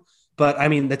program. But I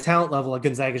mean, the talent level of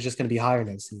Gonzaga is just going to be higher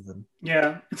next season.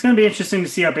 Yeah, it's going to be interesting to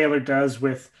see how Baylor does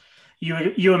with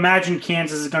you. You imagine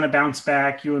Kansas is going to bounce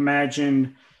back. You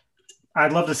imagine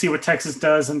I'd love to see what Texas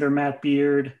does under Matt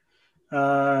Beard.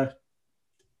 Uh,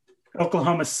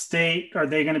 Oklahoma State, are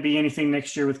they going to be anything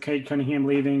next year with Cade Cunningham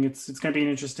leaving? It's going to be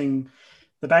an interesting.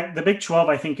 The Big 12,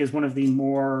 I think, is one of the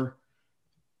more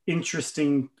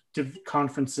interesting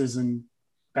conferences in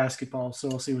basketball. So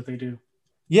we'll see what they do.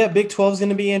 Yeah, Big 12 is going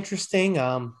to be interesting.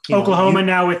 Oklahoma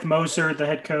now with Moser, the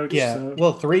head coach. Yeah, so.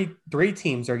 well, three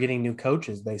teams are getting new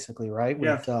coaches, basically, right?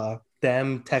 With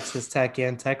them, Texas Tech,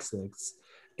 and Texas.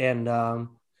 And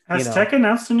has Tech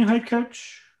announced a new head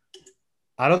coach?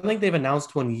 I don't think they've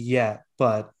announced one yet,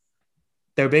 but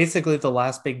they're basically the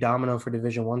last big domino for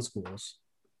Division I schools.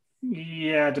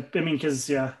 Yeah, I mean,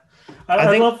 because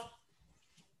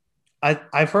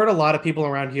I've heard a lot of people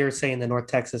around here saying the North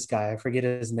Texas guy. I forget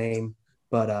his name,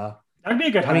 but that'd be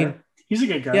a good hire. I mean, he's a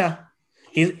good guy. Yeah,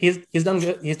 he's done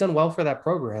good. He's done well for that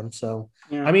program. So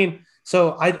yeah. I mean,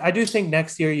 so I do think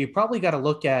next year you probably got to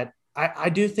look at. I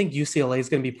do think UCLA is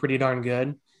going to be pretty darn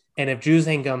good. And if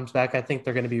Juzang comes back, I think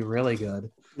they're going to be really good.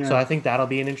 Yeah. So I think that'll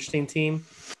be an interesting team.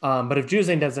 But if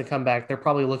Juzang doesn't come back, they're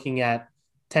probably looking at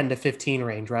 10 to 15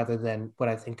 range rather than what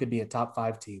I think could be a top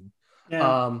 5 team.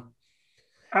 Yeah.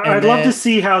 I'd love to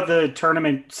see how the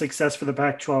tournament success for the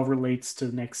Pac-12 relates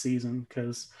to next season,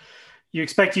 because you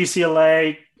expect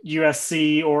UCLA,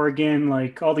 USC, Oregon,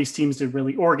 like all these teams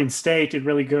Oregon State did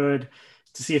really good.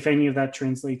 To see if any of that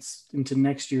translates into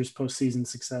next year's postseason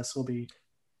success will be.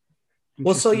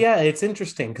 Well, so yeah, it's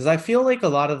interesting because I feel like a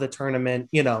lot of the tournament,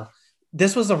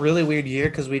 this was a really weird year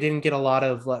because we didn't get a lot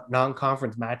of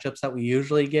non-conference matchups that we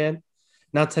usually get.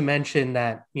 Not to mention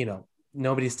that,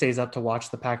 nobody stays up to watch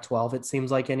the Pac-12, it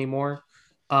seems like, anymore.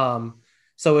 So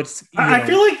it's. I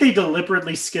feel like they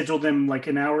deliberately scheduled them like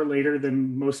an hour later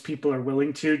than most people are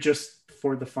willing to, just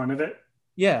for the fun of it.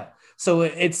 Yeah. So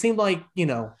it seemed like,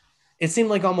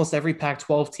 almost every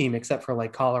Pac-12 team except for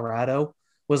like Colorado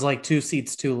was like 2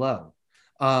 seats too low.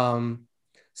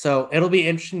 So it'll be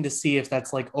interesting to see if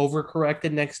that's like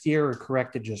overcorrected next year or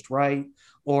corrected just right.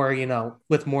 Or,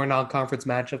 with more non-conference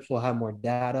matchups, we'll have more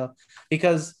data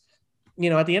because,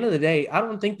 at the end of the day, I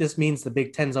don't think this means the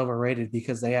Big Ten's overrated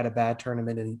because they had a bad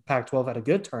tournament and Pac-12 had a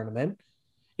good tournament.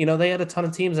 They had a ton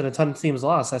of teams and a ton of teams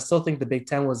lost. I still think the Big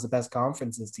Ten was the best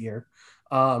conference this year.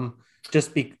 And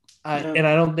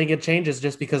I don't think it changes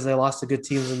just because they lost to good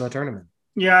teams in the tournament.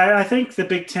 Yeah, I think the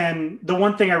Big Ten, the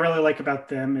one thing I really like about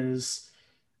them is,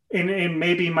 and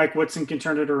maybe Mike Woodson can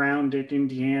turn it around at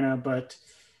Indiana, but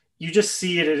you just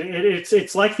see it.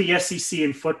 It's like the SEC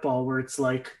in football where it's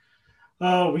like,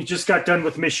 oh, we just got done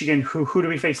with Michigan. Who do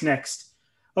we face next?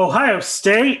 Ohio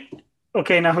State.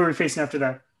 Okay, now who are we facing after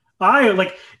that?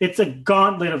 It's a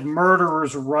gauntlet of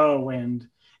murderers row, and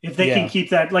if they can keep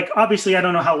that, obviously I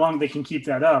don't know how long they can keep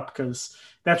that up because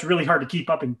that's really hard to keep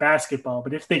up in basketball.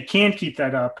 But if they can keep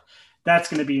that up, that's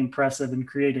going to be impressive and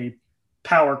create a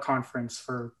power conference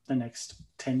for the next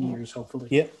 10 years, hopefully.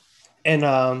 Yeah. And,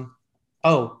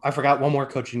 I forgot one more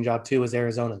coaching job too was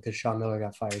Arizona because Sean Miller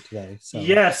got fired today. So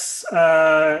yes,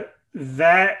 Arizona's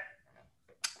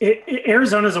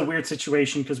a weird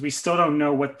situation because we still don't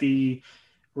know what the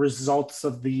results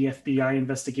of the FBI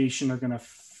investigation are going to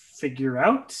figure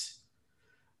out.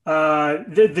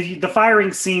 The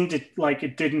firing seemed like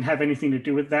it didn't have anything to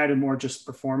do with that and more just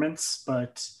performance,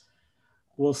 but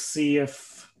we'll see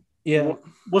if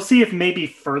we'll see if maybe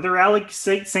further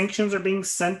sanctions are being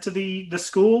sent to the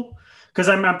school, because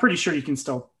I'm pretty sure you can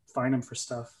still fine them for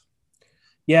stuff.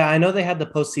 Yeah, I know they had the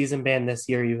postseason ban this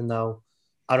year, even though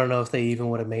I don't know if they even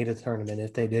would have made a tournament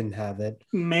if they didn't have it.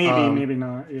 Maybe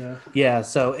not. Yeah. Yeah.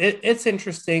 So it's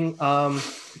interesting.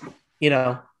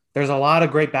 There's a lot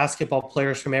of great basketball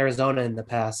players from Arizona in the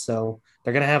past, so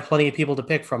they're going to have plenty of people to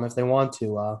pick from if they want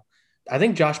to. I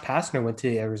think Josh Pastner went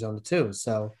to Arizona too,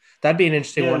 so that'd be an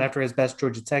interesting one after his best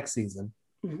Georgia Tech season.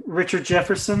 Richard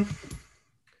Jefferson.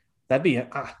 That'd be.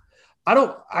 I'm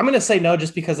going to say no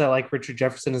just because I like Richard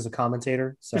Jefferson as a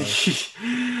commentator. So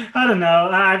I don't know.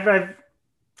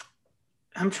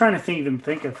 I'm trying to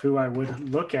think of who I would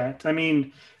look at. I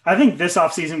mean, I think this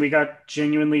offseason we got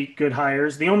genuinely good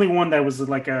hires. The only one that was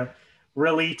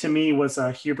to me was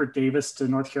Hubert Davis to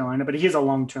North Carolina, but he is a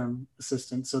long-term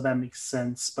assistant, so that makes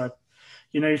sense. But,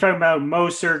 you're talking about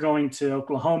Moser going to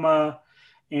Oklahoma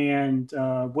and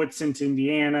Woodson to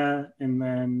Indiana, and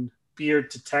then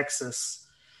Beard to Texas.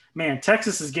 Man,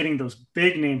 Texas is getting those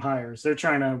big name hires. They're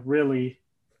trying to really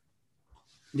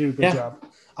do a good Yeah. job.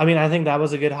 I mean, I think that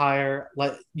was a good hire.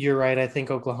 You're right. I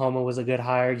think Oklahoma was a good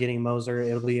hire getting Moser.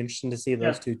 It'll be interesting to see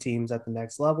those two teams at the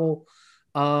next level.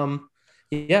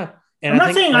 Yeah. And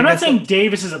I'm not saying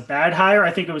Davis is a bad hire.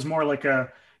 I think it was more like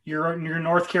you're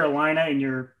North Carolina and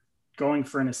you're going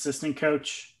for an assistant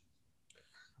coach.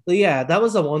 Yeah, that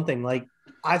was the one thing. Like,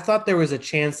 I thought there was a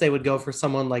chance they would go for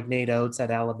someone like Nate Oates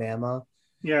at Alabama.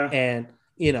 Yeah. And,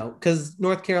 because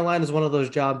North Carolina is one of those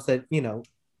jobs that, no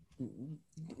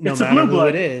it's matter who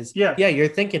it is, yeah, you're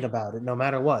thinking about it no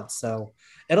matter what. So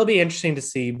it'll be interesting to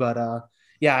see. But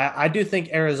yeah, I do think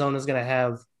Arizona is going to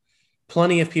have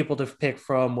plenty of people to pick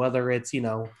from, whether it's,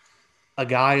 a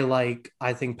guy like,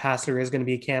 I think Pastner is going to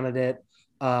be a candidate.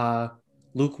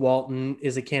 Luke Walton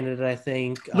is a candidate, I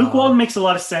think. Luke Walton makes a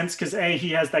lot of sense because he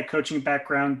has that coaching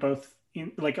background, both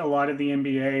in like a lot of the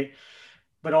NBA,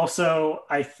 but also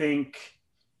I think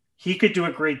he could do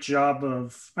a great job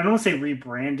of, I don't want to say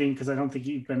rebranding because I don't think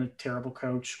he's been a terrible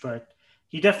coach, but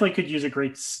he definitely could use a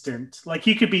great stint. Like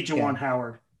he could be Juwan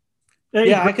Howard.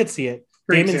 Yeah, I could see it.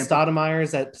 Damon example. Stoudemire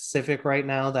is at Pacific right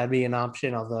now. That'd be an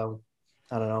option, although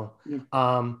I don't know.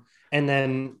 Yeah. And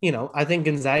then, I think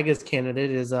Gonzaga's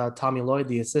candidate is Tommy Lloyd,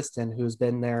 the assistant, who's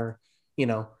been their,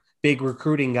 big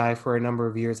recruiting guy for a number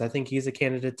of years. I think he's a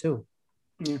candidate too.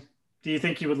 Yeah. Do you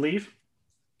think he would leave?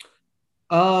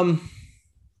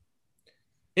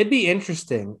 It'd be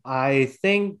interesting. I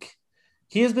think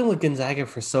he has been with Gonzaga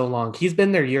for so long. He's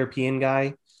been their European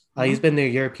guy. He's been their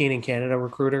European and Canada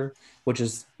recruiter, which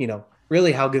is,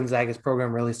 really how Gonzaga's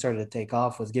program really started to take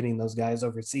off, was getting those guys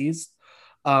overseas.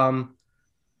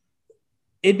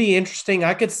 It'd be interesting.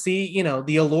 I could see,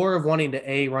 the allure of wanting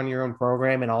to run your own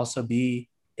program and also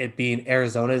it being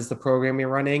Arizona is the program you're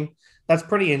running. That's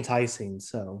pretty enticing.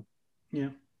 So, yeah.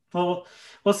 Well,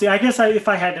 we'll see. I guess if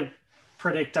I had to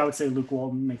predict, I would say Luke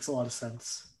Walton makes a lot of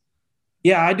sense.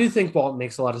 Yeah, I do think Walton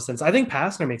makes a lot of sense. I think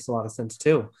Pastner makes a lot of sense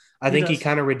too. I think he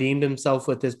kind of redeemed himself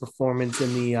with his performance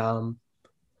in the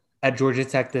at Georgia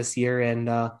Tech this year,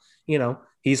 and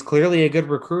he's clearly a good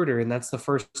recruiter, and that's the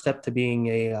first step to being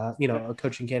a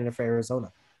coaching candidate for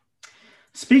Arizona.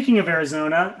 Speaking of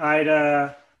Arizona,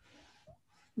 I'd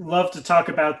love to talk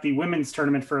about the women's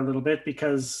tournament for a little bit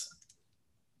because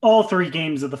all three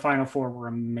games of the Final Four were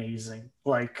amazing.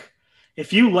 Like,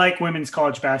 if you like women's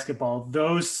college basketball,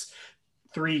 those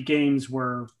three games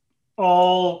were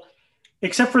all,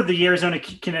 except for the Arizona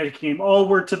Connecticut game, all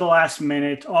were to the last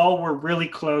minute, all were really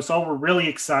close, all were really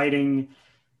exciting.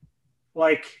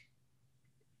 Like,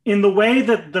 in the way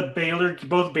that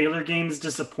both Baylor games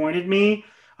disappointed me,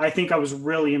 I think I was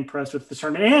really impressed with the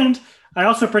tournament. And I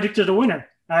also predicted a winner.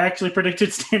 I actually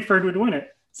predicted Stanford would win it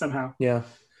somehow. Yeah.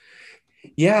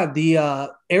 Yeah,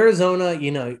 the Arizona,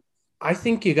 I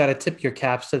think you got to tip your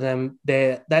caps to them.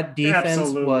 That defense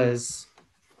was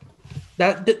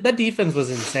that defense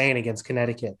was insane against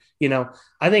Connecticut.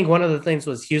 I think one of the things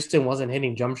was Houston wasn't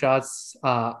hitting jump shots.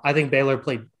 I think Baylor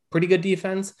played pretty good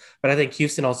defense, but I think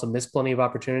Houston also missed plenty of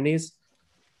opportunities.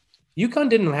 UConn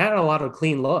didn't have a lot of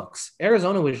clean looks.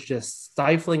 Arizona was just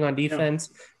stifling on defense,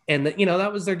 and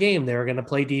that was their game. They were going to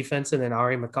play defense, and then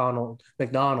Ari McDonald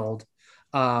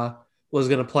was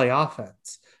going to play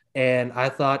offense. And I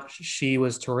thought she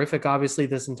was terrific, obviously,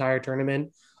 this entire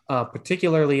tournament,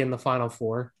 particularly in the Final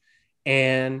Four.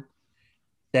 And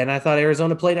then I thought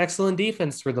Arizona played excellent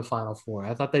defense for the Final Four.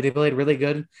 I thought they played really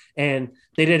good, and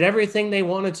they did everything they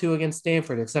wanted to against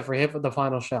Stanford except for hit with the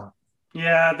final shot.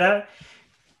 Yeah,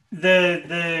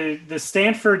 the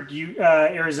Stanford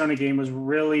Arizona game was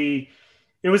really,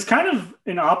 it was kind of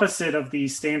an opposite of the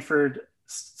Stanford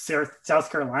South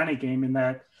Carolina game in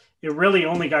that it really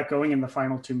only got going in the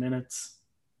final 2 minutes.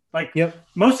 Like,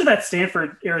 most of that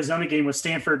Stanford Arizona game was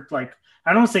Stanford, like,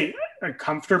 I don't want to say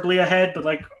comfortably ahead, but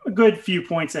like a good few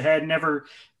points ahead, never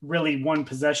really one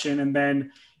possession. And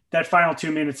then that final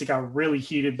 2 minutes, it got really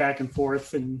heated back and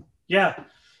forth. And yeah,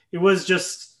 it was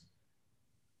just,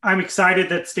 I'm excited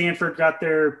that Stanford got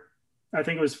their, I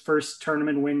think it was first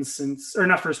tournament win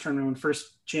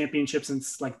first championship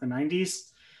since like the 90s.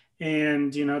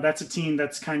 And, that's a team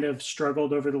that's kind of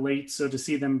struggled over the late. So to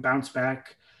see them bounce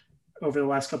back over the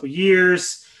last couple of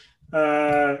years,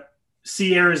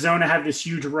 see Arizona have this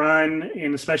huge run,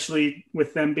 and especially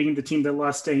with them being the team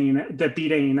that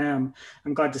beat A&M,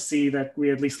 I'm glad to see that we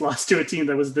at least lost to a team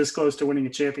that was this close to winning a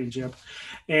championship.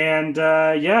 And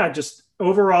just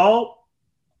overall,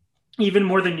 even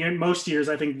more than most years,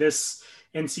 I think this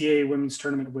NCAA women's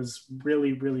tournament was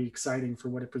really, really exciting for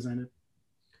what it presented.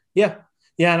 Yeah.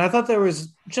 Yeah, and I thought there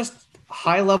was just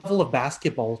high level of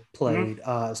basketball Mhm. played,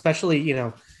 especially,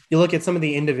 you look at some of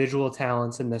the individual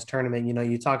talents in this tournament.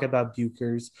 You talk about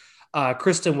Bukers.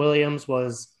 Kristen Williams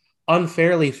was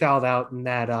unfairly fouled out in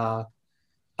that,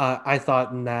 I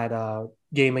thought, in that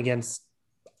game against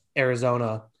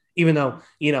Arizona, even though,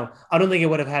 I don't think it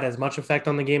would have had as much effect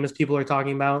on the game as people are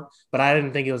talking about, but I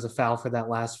didn't think it was a foul for that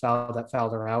last foul that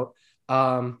fouled her out.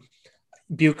 Um,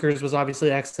 Bukers was obviously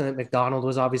excellent. McDonald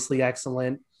was obviously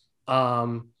excellent.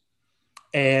 Um,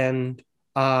 and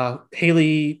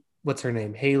Haley, what's her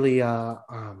name? Haley, oh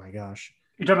my gosh.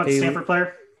 You're talking about the Haley, Stanford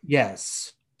player?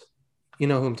 yes. You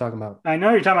know who I'm talking about. I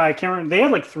know you're talking about. I can't remember. They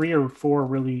had like 3 or 4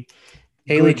 really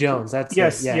Haley good. Jones, that's it.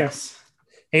 Yes, Yeah. yes.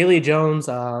 Haley Jones,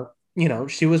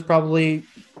 she was probably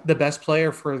the best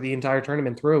player for the entire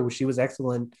tournament through. She was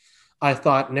excellent. I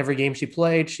thought in every game she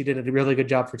played, she did a really good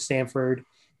job for Stanford,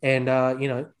 and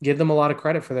give them a lot of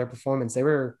credit for their performance. They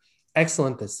were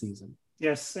excellent this season.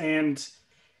 Yes, and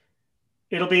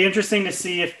it'll be interesting to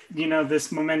see if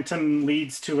this momentum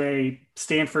leads to a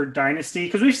Stanford dynasty,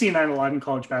 because we've seen that a lot in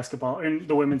college basketball in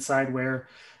the women's side, where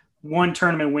one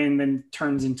tournament win then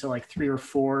turns into like 3 or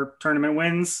 4 tournament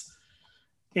wins.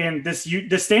 And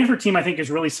the Stanford team, I think, is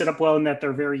really set up well in that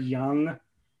they're very young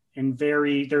and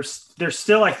they're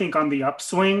still, I think, on the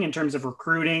upswing in terms of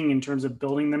recruiting, in terms of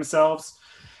building themselves.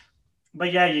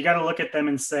 But yeah, you got to look at them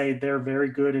and say they're very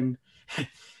good, and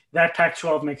that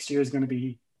Pac-12 next year is going to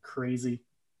be crazy.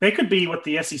 They could be what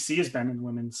the SEC has been in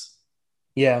women's.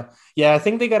 Yeah, I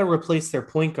think they got to replace their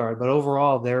point guard, but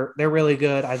overall they're really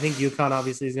good. I think UConn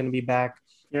obviously is going to be back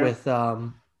Yeah, with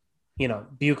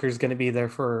Bucher's going to be there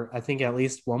for I think at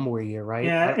least one more year, right?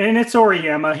 yeah, and it's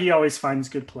Oriema. He always finds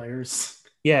good players.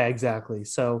 Yeah, exactly.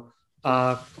 So,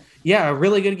 yeah, a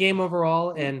really good game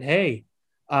overall. And hey,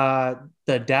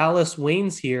 the Dallas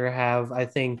Wings here have, I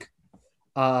think,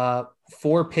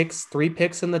 3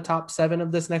 picks in the top 7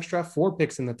 of this next draft, 4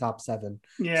 picks in the top 7.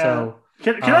 Yeah. So,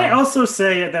 Can I also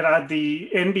say that the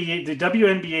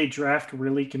WNBA draft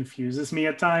really confuses me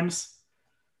at times?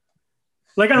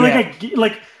 yeah,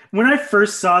 Like when I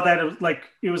first saw that,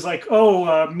 it was like,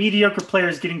 oh, mediocre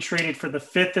players getting traded for the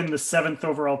 5th and the 7th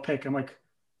overall pick. I'm like,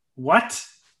 what?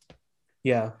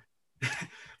 yeah,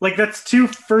 Like that's 2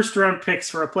 first round picks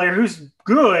for a player who's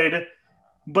good,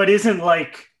 but isn't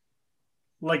like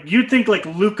you'd think like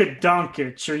Luka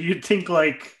Doncic, or you'd think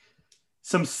like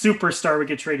some superstar would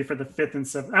get traded for the 5th and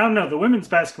 7th. I don't know. The women's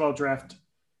basketball draft,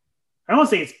 I don't want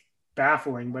to say it's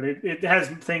baffling, but it has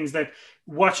things that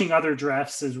watching other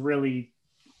drafts is really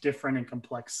different and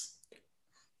complex.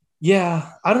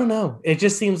 yeah. I don't know. It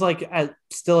just seems like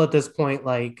still at this point,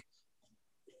 like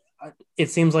it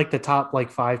seems like the top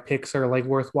like 5 picks are like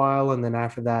worthwhile, and then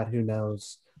after that, who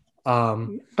knows?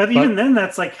 Um, But even but then,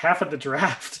 that's like half of the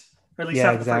draft, or at least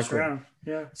yeah, half the first exactly. round.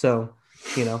 Yeah. So,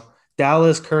 you know,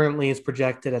 Dallas currently is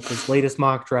projected at this latest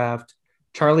mock draft.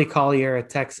 Charlie Collier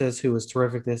at Texas, who was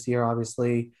terrific this year,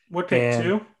 obviously, What pick and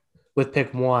 2? with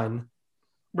pick 1,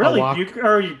 Really?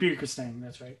 Awak, Bucher staying.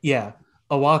 That's right. yeah,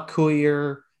 Awak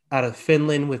Kuier out of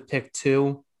Finland with pick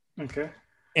 2, Okay.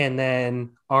 and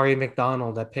then Ari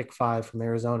McDonald at pick 5 from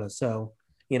Arizona. So,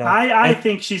 I I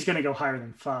think she's going to go higher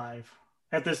than 5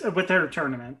 at this with her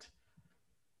tournament.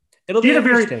 it'll She be had a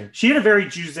very interesting. she had a very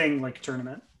Juzang like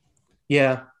tournament.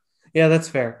 Yeah, that's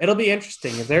fair. It'll be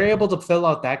interesting if they're able to fill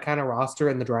out that kind of roster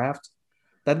in the draft.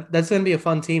 That's going to be a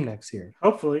fun team next year.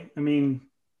 Hopefully, I mean,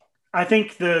 I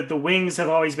think the Wings have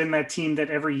always been that team that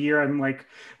every year I'm like,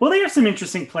 well, they have some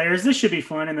interesting players. This should be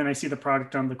fun, and then I see the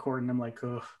product on the court, and I'm like,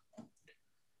 ugh.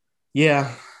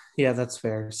 Yeah, that's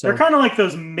fair. They're So kind of like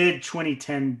those mid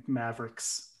 2010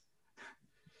 Mavericks.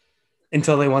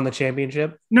 until they won the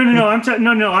championship. No, no,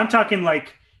 no. I'm talking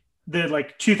like the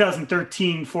like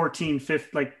 2013, 14, 15,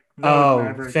 like those Oh,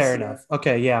 Mavericks. fair Yeah. enough.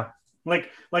 Okay, yeah, Like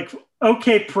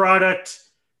okay product,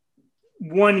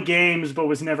 won games, but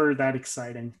was never that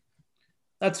exciting.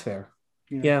 that's fair.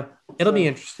 Yeah. Yeah, it'll be So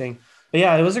interesting. But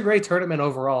yeah, it was a great tournament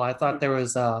overall. I thought there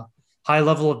was a high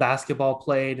level of basketball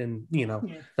played, and yeah.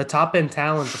 the top end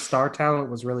talent, the star talent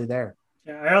was really there.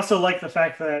 Yeah. I also like the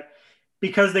fact that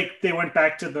because they went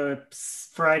back to the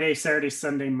Friday, Saturday,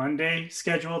 Sunday, Monday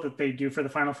schedule that they do for the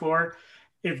Final Four,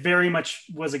 it very much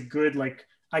was a good like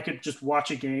I could just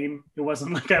watch a game. It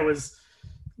wasn't like I was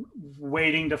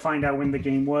waiting to find out when the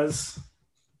game was.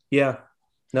 Yeah,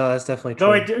 no, that's definitely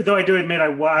Though true. though I do admit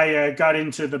I got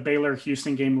into the Baylor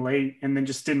Houston game late and then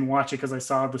just didn't watch it because I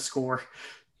saw the score.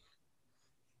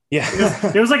 It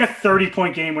Yeah. was like a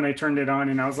 30-point game when I turned it on,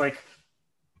 and I was like,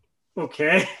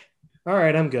 okay, All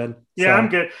right, I'm good. yeah, I'm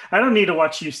So good. I don't need to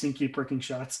watch Houston keep working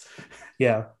shots.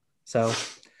 yeah. So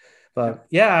But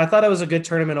yeah, I thought it was a good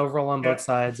tournament overall on Yeah. both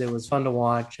sides. It was fun to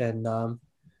watch. And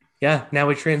yeah, now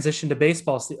we transition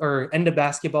to or end of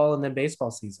basketball and then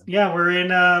baseball season. Yeah, we're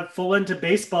in full into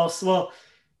baseball. So, well,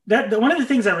 one of the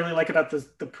things I really like about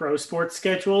the pro sports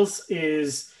schedules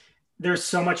is there's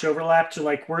so much overlap to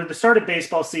like we're the start of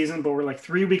baseball season, but we're like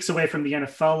 3 weeks away from the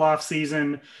NFL off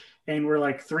season, and we're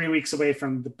like 3 weeks away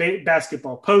from the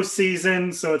basketball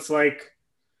postseason. So it's like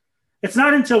it's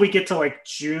not until we get to like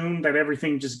June that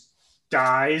everything just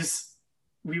dies.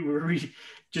 We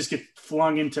just get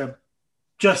flung into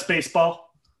just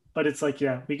baseball, but it's like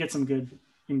yeah, we get some good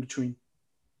in between.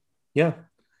 Yeah.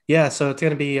 Yeah. So it's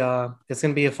gonna be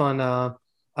a fun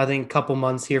I think couple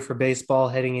months here for baseball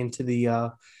heading into the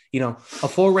a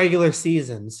full regular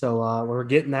season. So we're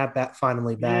getting that back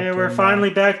finally Yeah, back. we're And finally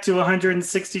back to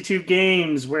 162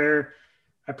 games where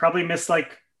I probably missed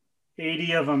like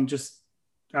 80 of them just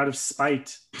out of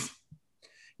spite.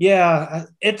 yeah,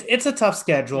 it's a tough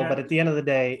schedule, Yeah, but at the end of the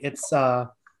day,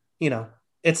 you know,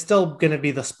 it's still gonna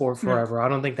be the sport yeah, forever. I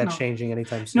don't think that's no, changing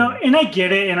anytime no, soon. and I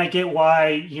get it, and I get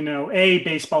why A,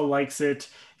 baseball likes it,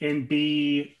 and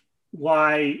B,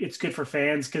 why it's good for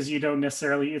fans because you don't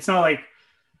necessarily. It's not like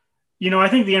I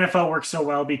think the NFL works so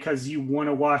well because you want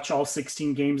to watch all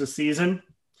 16 games a season.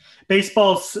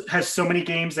 Baseball has so many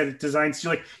games that it designs to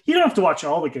like you don't have to watch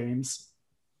all the games.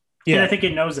 And I Yeah. think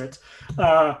it knows it.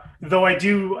 Though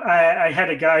I had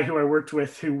a guy who I worked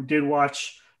with who did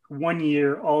watch one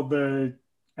year all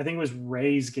I think it was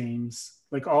Rays games,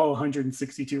 like all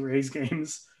 162 Rays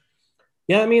games,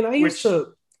 Yeah, I mean, which,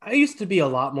 I used to be a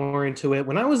lot more into it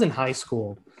when I was in high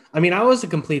school. I mean, I was a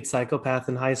complete psychopath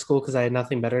in high school because I had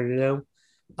nothing better to do.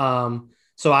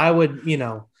 So I would,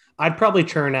 I'd probably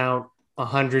churn out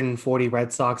 140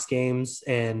 Red Sox games,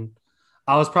 and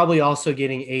I was probably also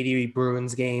getting 80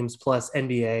 Bruins games plus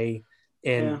NBA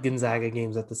yeah, and Gonzaga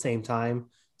games at the same time.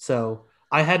 So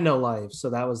I had no life, so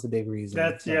that was the big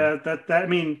reason. So I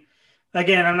mean,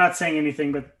 again, I'm not saying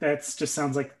anything, but that's just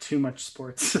sounds like too much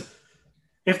sports.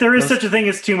 If there is such those, a thing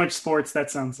as too much sports,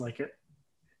 that sounds like it.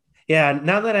 yeah,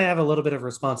 now that I have a little bit of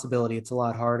responsibility, it's a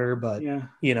lot harder, but Yeah.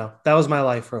 that was my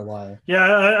life for a while. Yeah,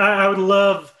 I would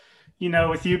love,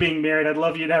 with you being married, I'd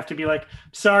love you to have to be like,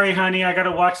 sorry, honey, I got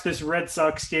to watch this Red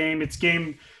Sox game. It's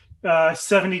game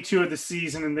 72 of the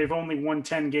season, and they've only won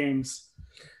 10 games.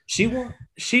 She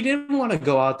didn't want to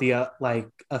go out the like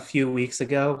a few weeks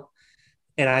ago,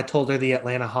 and I told her the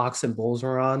Atlanta Hawks and Bulls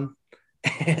were on.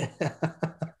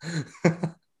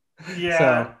 Yeah,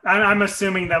 So I'm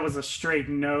assuming that was a straight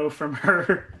no from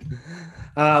her.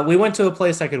 we went to a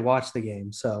place I could watch the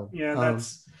game. So Yeah,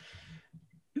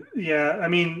 yeah. I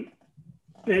mean,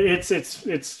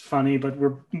 it's funny, but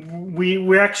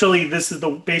we're actually this is the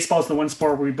baseball's the one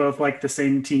sport where we both like the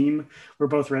same team. We're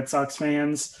both Red Sox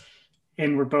fans,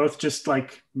 and we're both just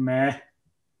like meh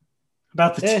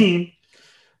about the eh, team.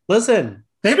 listen,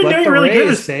 They've been swept doing the really good.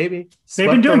 Rays, baby. They've been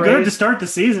Swept the doing good to Rays. start the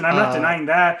season. I'm not Uh, denying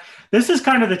that. This is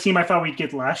kind of the team I thought we'd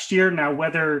get last year. Now,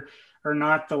 whether or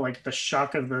not the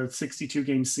shock of the 62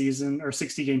 game season or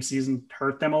 60 game season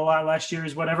hurt them a lot last year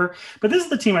is whatever. But this is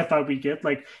the team I thought we'd get.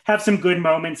 Like have some good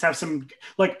moments, have some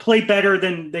like play better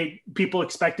than people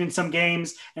expect in some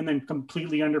games, and then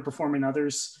completely underperform in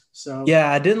others. So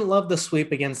yeah, I didn't love the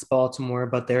sweep against Baltimore,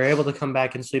 but they were able to come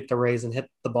back and sweep the Rays and hit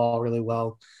the ball really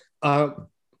well. Uh,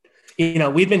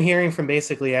 we've been hearing from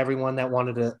basically everyone that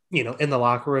wanted to, in the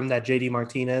locker room that JD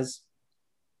Martinez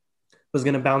was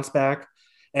going to bounce back.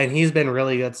 And he's been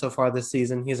really good so far this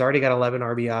season. He's already got 11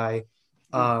 RBI,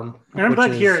 and I'm which glad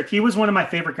to hear is, it. He was one of my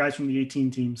favorite guys from the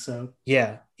 18 team. So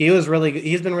yeah, he was really good.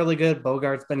 He's been really good.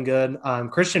 Bogart's been good.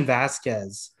 Christian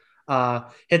Vasquez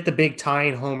hit the big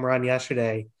tying home run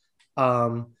yesterday.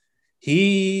 Um,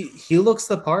 he looks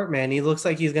the part, man. He looks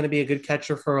like he's going to be a good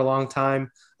catcher for a long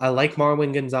time. I like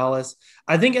Marwin Gonzalez.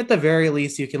 I think at the very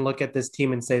least, you can look at this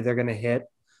team and say they're going to hit.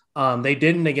 They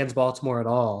didn't against Baltimore at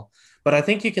all, but I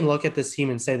think you can look at this team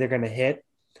and say they're going to hit,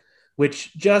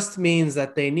 which just means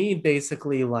that they need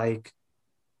basically like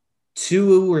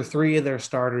two or three of their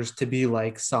starters to be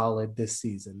like solid this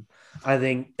season. I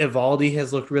think Evaldi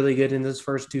has looked really good in his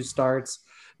first two starts.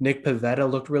 Nick Pivetta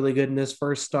looked really good in his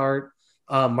first start.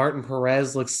 Martin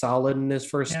Perez looks solid in his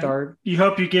first yeah, start. you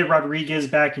hope you get Rodriguez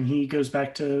back and he goes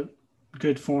back to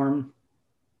good form.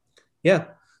 Yeah.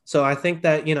 So I think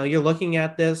that, you're looking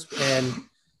at this and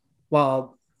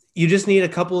well, you just need a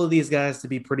couple of these guys to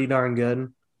be pretty darn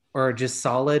good or just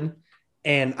solid.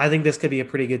 And I think this could be a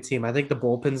pretty good team. I think the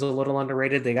bullpen's a little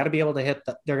underrated. They got to be able to hit.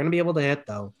 They're going to be able to hit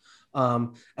though.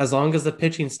 As long as the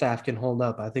pitching staff can hold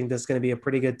up, I think this is going to be a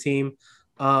pretty good team.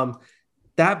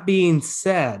 That being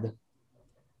said,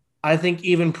 I think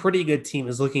even pretty good team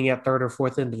is looking at third or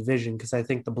fourth in the division because I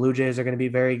think the Blue Jays are going to be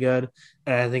very good,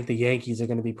 and I think the Yankees are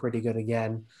going to be pretty good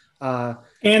again. Uh,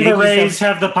 And the Yankees Rays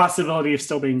have, have the possibility of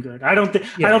still being good. I don't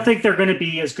yeah, think they're going to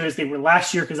be as good as they were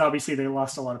last year because obviously they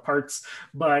lost a lot of parts.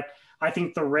 But I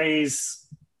think the Rays.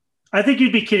 I think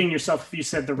you'd be kidding yourself if you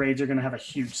said the Rays are going to have a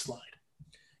huge slide.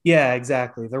 yeah,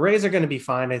 exactly. The Rays are going to be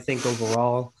fine, I think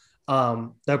overall.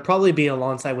 They'll probably be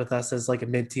alongside with us as like a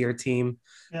mid-tier team,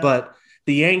 Yeah. but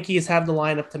the Yankees have the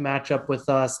lineup to match up with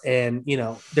us, and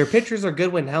their pitchers are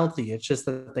good when healthy. It's just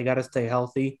that they got to stay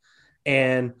healthy,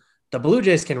 and the Blue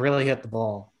Jays can really hit the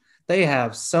ball. They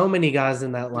have so many guys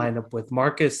in that lineup with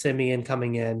Marcus Simeon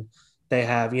coming in. They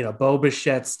have, Bo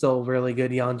Bichette still a really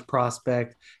good young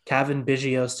prospect. Kevin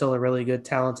Biggio still a really good,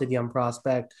 talented young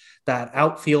prospect. That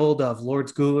outfield of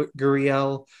Lourdes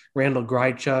Gurriel, Randall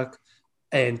Grichuk,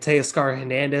 and Teoscar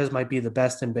Hernandez might be the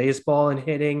best in baseball in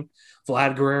hitting.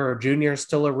 Vlad Guerrero Jr. is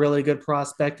still a really good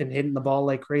prospect and hitting the ball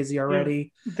like crazy Yeah.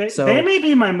 already. They may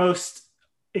be my most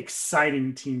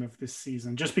exciting team of this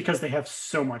season just because they have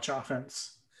so much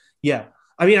offense. Yeah.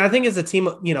 I mean, I think as a team,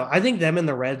 I think them and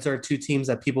the Reds are two teams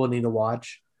that people need to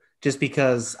watch just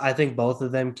because I think both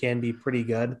of them can be pretty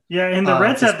good. Yeah, and the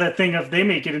Reds have that thing of they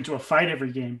may get into a fight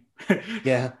every game.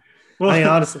 Yeah. Well, I mean,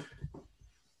 honestly.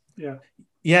 Yeah.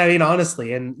 Yeah, I mean,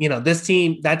 honestly, and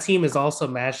that team is also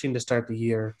mashing to start the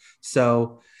year.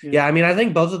 So, yeah, I mean, I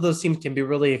think both of those teams can be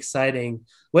really exciting.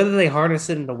 Whether they harness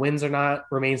it into wins or not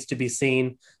remains to be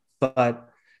seen. But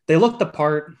they look the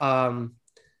part.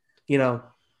 You know,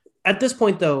 at this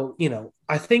point, though,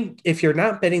 I think if you're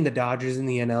not betting the Dodgers in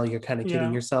the NL, you're kind of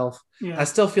kidding yourself. Yeah. I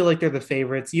still feel like they're the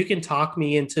favorites. You can talk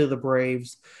me into the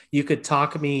Braves. You could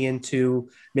talk me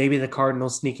into maybe the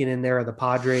Cardinals sneaking in there or the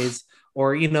Padres.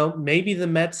 Or, maybe the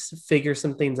Mets figure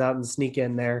some things out and sneak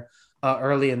in there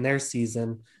early in their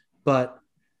season. But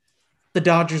the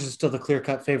Dodgers are still the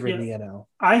clear-cut favorite in the NL.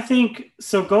 I think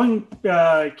so.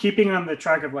 Keeping on the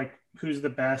track of like who's the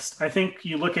best, I think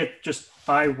you look at just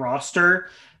by roster,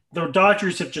 the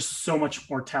Dodgers have just so much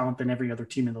more talent than every other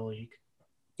team in the league.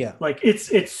 Yeah. Like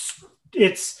it's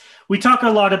we talk a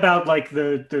lot about like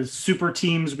the super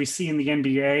teams we see in the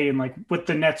NBA and like with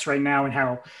the Nets right now and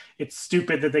how it's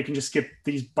stupid that they can just get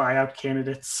these buyout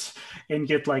candidates and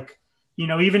get like,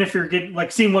 even if you're getting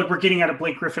like seeing what we're getting out of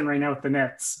Blake Griffin right now with the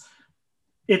Nets,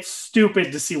 it's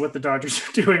stupid to see what the Dodgers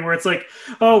are doing where it's like,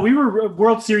 oh, we were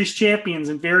World Series champions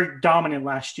and very dominant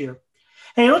last year.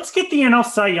 Hey, let's get the NL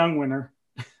Cy Young winner.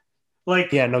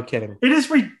 Like, yeah, no kidding. It is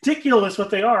ridiculous what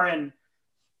they are. And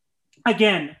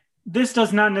again, this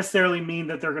does not necessarily mean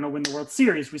that they're going to win the World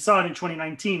Series. We saw it in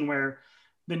 2019 where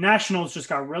the Nationals just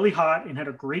got really hot and had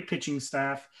a great pitching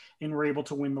staff and were able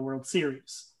to win the World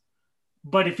Series.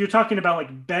 But if you're talking about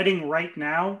like betting right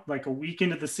now, like a week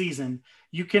into the season,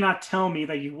 you cannot tell me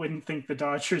that you wouldn't think the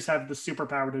Dodgers have the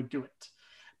superpower to do it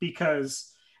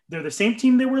because they're the same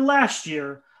team they were last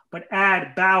year, but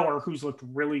add Bauer, who's looked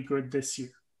really good this year.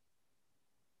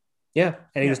 Yeah,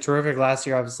 and he was terrific last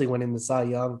year, obviously winning the Cy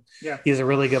Young. Yeah. He's a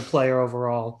really good player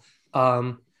overall.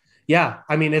 Yeah,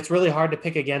 I mean, it's really hard to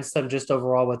pick against them just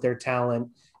overall with their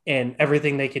talent and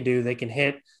everything they can do. They can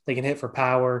hit for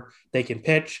power, they can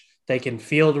pitch, they can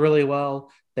field really well.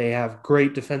 They have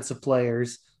great defensive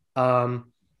players, and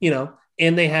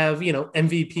they have,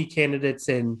 MVP candidates.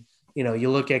 And,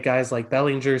 you look at guys like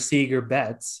Bellinger, Seager,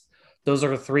 Betts. Those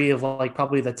are three of like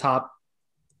probably the top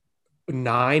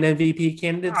 9 MVP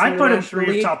candidates. I put him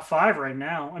 3 of top 5 right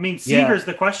now. I mean, Seager's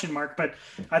the question mark, but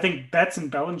I think Betts and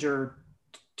Bellinger,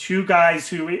 2 guys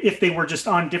who, if they were just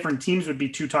on different teams, would be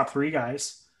 2 top 3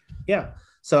 guys. Yeah.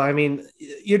 So, I mean,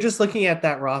 you're just looking at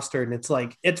that roster and it's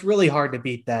like, it's really hard to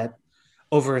beat that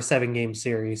over a 7-game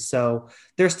series. So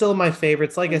they're still my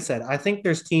favorites. Like I said, I think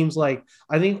there's teams like,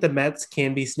 I think the Mets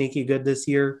can be sneaky good this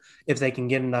year if they can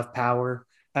get enough power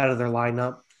out of their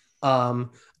lineup.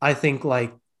 I think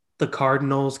like the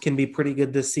Cardinals can be pretty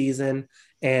good this season.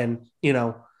 And,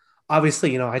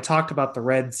 obviously, I talked about the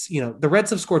Reds. The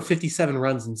Reds have scored 57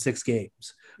 runs in 6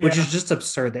 games, which is just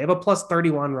absurd. They have a plus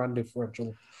 31 run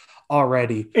differential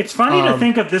already. It's funny to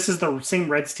think of this as the same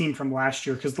Reds team from last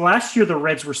year because last year the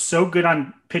Reds were so good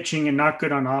on pitching and not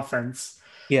good on offense.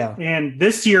 Yeah. And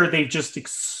this year they've just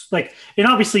and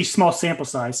obviously small sample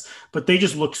size, but they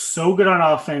just look so good on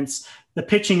offense. The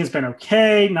pitching has been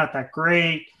okay, not that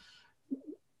great.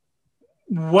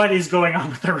 What is going on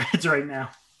with the Reds right now?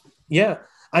 Yeah.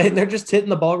 They're just hitting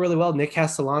the ball really well. Nick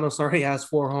Castellanos already has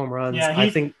 4 home runs. Yeah, I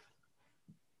think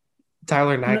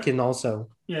Tyler Natkin also.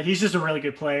 Yeah, he's just a really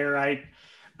good player.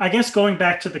 I guess going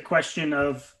back to the question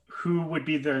of who would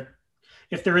be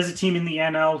if there is a team in the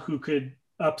NL who could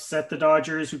upset the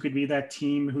Dodgers, who could be that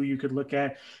team who you could look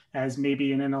at as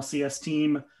maybe an NLCS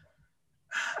team,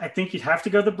 I think you'd have to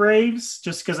go the Braves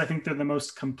just because I think they're the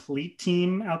most complete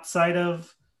team outside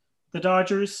of the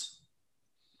Dodgers.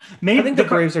 Maybe I think the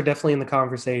Braves are definitely in the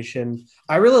conversation.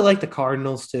 I really like the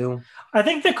Cardinals too. I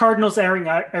think the Cardinals'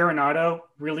 Arenado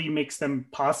really makes them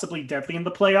possibly deadly in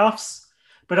the playoffs,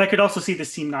 but I could also see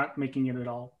this team not making it at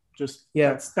all. Just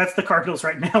that's the Cardinals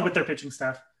right now with their pitching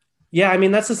staff. Yeah, I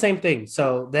mean that's the same thing.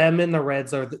 So them and the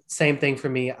Reds are the same thing for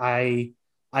me. I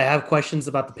have questions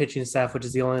about the pitching staff, which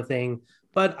is the only thing.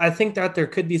 But I think that there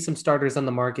could be some starters on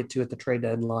the market too at the trade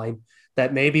deadline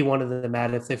that maybe one of them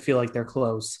add if they feel like they're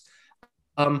close.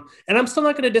 And I'm still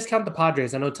not going to discount the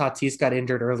Padres. I know Tatis got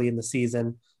injured early in the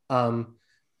season, who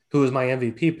was my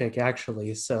MVP pick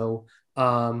actually. So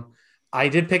I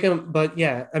did pick him, but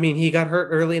yeah, I mean, he got hurt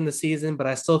early in the season, but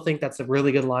I still think that's a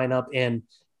really good lineup and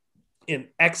an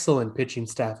excellent pitching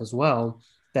staff as well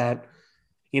that,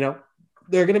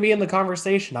 they're going to be in the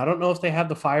conversation. I don't know if they have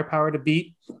the firepower to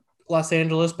beat Los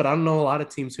Angeles, but I don't know a lot of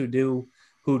teams who do,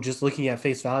 who just looking at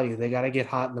face value, they got to get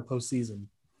hot in the postseason.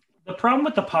 The problem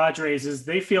with the Padres is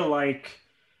they feel like,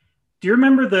 do you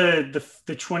remember the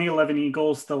 2011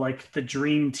 Eagles, the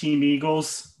dream team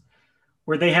Eagles,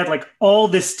 where they had like all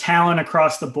this talent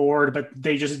across the board, but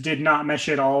they just did not mesh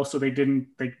at all. So they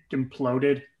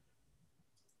imploded.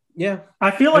 Yeah.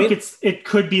 I feel like it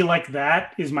could be like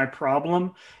that is my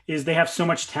problem is they have so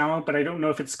much talent, but I don't know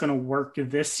if it's going to work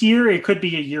this year. It could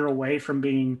be a year away from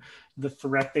being the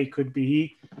threat they could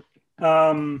be.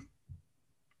 Yeah.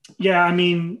 I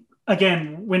mean,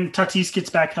 again, when Tatis gets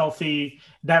back healthy,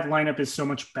 that lineup is so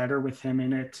much better with him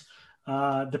in it.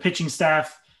 The pitching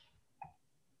staff,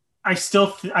 I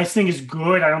think is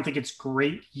good. I don't think it's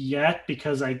great yet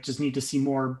because I just need to see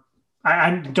more.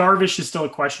 Darvish is still a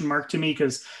question mark to me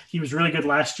because he was really good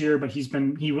last year, but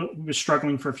he was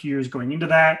struggling for a few years going into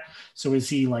that. So is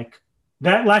he like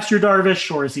that last year Darvish,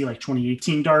 or is he like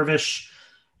 2018 Darvish?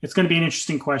 It's going to be an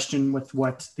interesting question with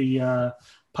what the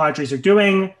Padres are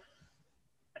doing.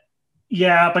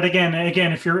 Yeah, but again,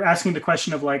 if you're asking the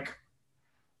question of like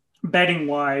betting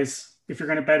wise, if you're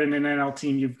going to bet in an NL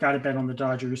team, you've got to bet on the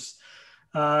Dodgers.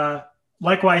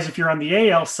 Likewise, if you're on the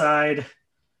AL side,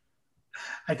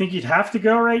 I think you'd have to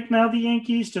go right now the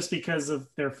Yankees just because of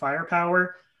their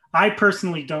firepower. I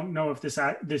personally don't know if this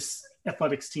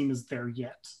Athletics team is there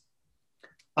yet.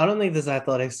 I don't think this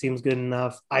Athletics team is good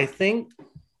enough. I think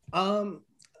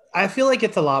I feel like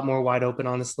it's a lot more wide open,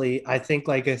 honestly. I think,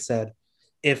 like I said,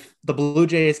 if the Blue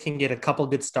Jays can get a couple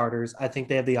good starters, I think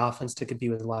they have the offense to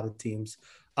compete with a lot of teams.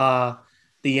 The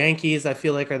Yankees, I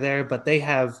feel like, are there, but they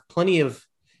have plenty of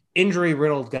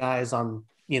injury-riddled guys on,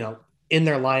 in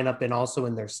their lineup and also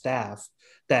in their staff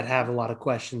that have a lot of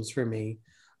questions for me.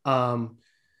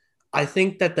 I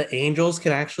think that the Angels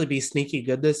can actually be sneaky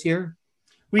good this year.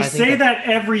 We say that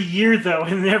every year, though,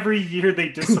 and every year they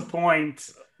disappoint.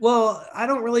 Well, I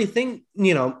don't really think,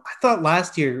 I thought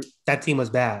last year that team was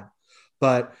bad.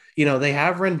 But, they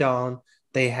have Rendon.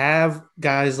 They have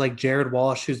guys like Jared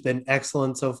Walsh, who's been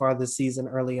excellent so far this season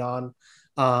early on.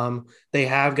 They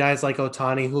have guys like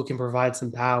Ohtani who can provide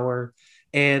some power.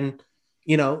 And,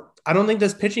 I don't think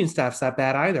this pitching staff's that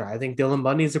bad either. I think Dylan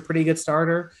Bundy's a pretty good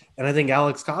starter. And I think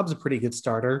Alex Cobb's a pretty good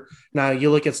starter. Now, you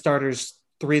look at starters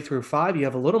 3 through 5, you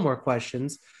have a little more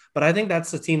questions. But I think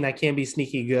that's the team that can be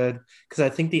sneaky good because I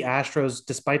think the Astros,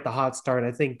 despite the hot start,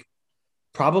 I think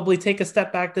probably take a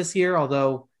step back this year,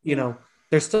 although,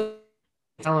 there's still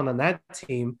talent on that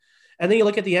team. And then you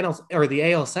look at the NL or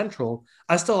the AL Central,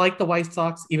 I still like the White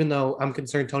Sox, even though I'm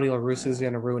concerned Tony La Russa is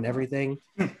going to ruin everything.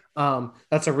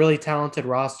 That's a really talented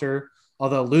roster,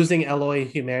 although losing Eloy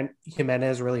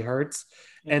Jimenez really hurts.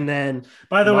 And then,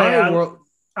 by the way,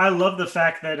 I love the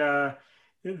fact that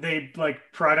they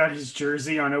brought out his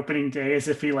jersey on opening day as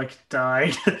if he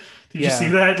died. Did you see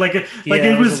that?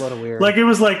 It was a little weird. It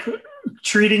was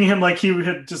treating him like he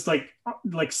had just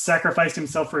sacrificed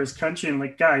himself for his country,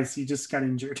 and guys, he just got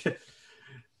injured.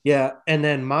 Yeah, and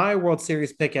then my World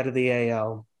Series pick out of the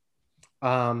AL,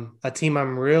 a team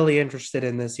I'm really interested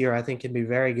in this year, I think can be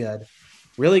very good.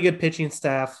 Really good pitching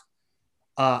staff,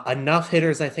 enough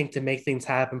hitters, I think, to make things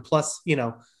happen. Plus,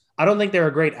 I don't think they're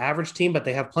a great average team, but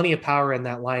they have plenty of power in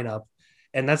that lineup,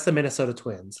 and that's the Minnesota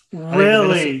Twins.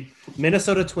 Really?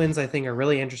 Minnesota Twins, I think, are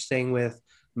really interesting with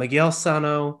Miguel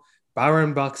Sano,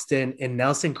 Byron Buxton, and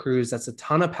Nelson Cruz. That's a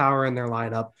ton of power in their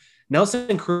lineup.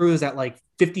 Nelson Cruz at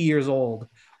 50 years old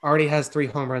already has 3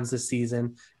 home runs this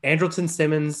season. Andrelton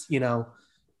Simmons,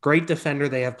 great defender.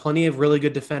 They have plenty of really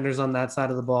good defenders on that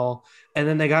side of the ball. And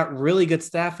then they got really good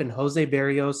staff in Jose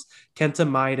Berrios, Kenta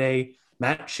Maeda,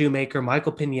 Matt Shoemaker,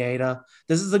 Michael Pineda.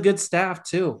 This is a good staff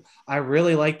too. I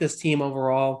really like this team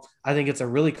overall. I think it's a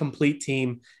really complete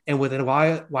team. And with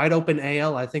a wide open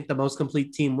AL, I think the most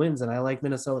complete team wins, and I like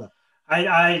Minnesota.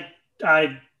 I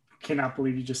cannot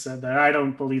believe you just said that. I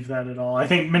don't believe that at all. I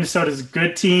think Minnesota's a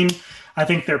good team. I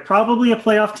think they're probably a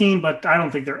playoff team, but I don't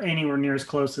think they're anywhere near as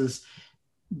close as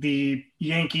the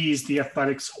Yankees, the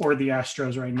Athletics, or the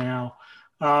Astros right now.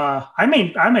 I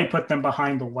may put them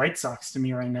behind the White Sox to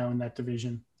me right now in that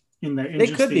division. They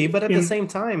could be, but at the same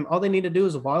time, all they need to do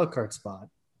is a wild card spot.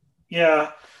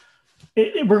 Yeah,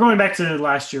 we're going back to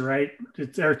last year, right?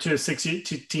 Or to two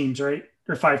teams, right?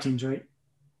 Or 5 teams, right?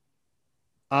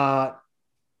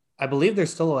 I believe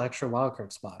there's still an extra wild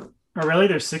card spot. Oh, really?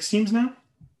 There's 6 teams now?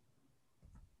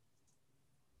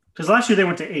 Because last year they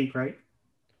went to 8, right?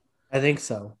 I think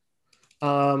so.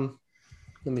 Let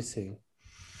me see.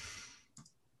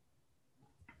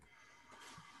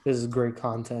 This is great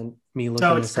content. Me looking.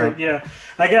 Oh, it's great. Up. Yeah,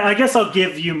 I guess I'll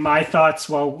give you my thoughts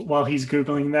while he's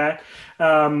googling that.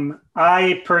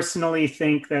 I personally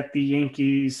think that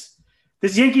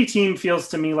this Yankee team feels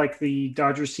to me like the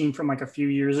Dodgers team from like a few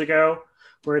years ago,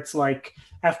 where it's like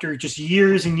after just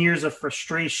years and years of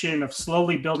frustration of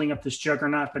slowly building up this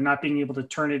juggernaut, but not being able to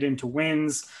turn it into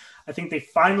wins. I think they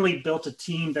finally built a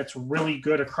team that's really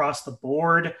good across the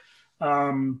board.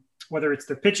 Whether it's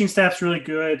their pitching staff's really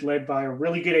good, led by a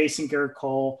really good ace in Garrett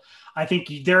Cole. I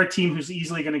think they're a team who's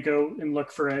easily going to go and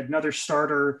look for another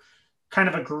starter, kind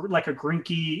of like a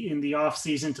Greinke in the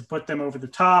offseason to put them over the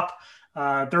top.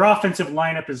 Their offensive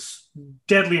lineup is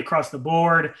deadly across the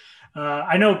board.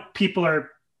 I know people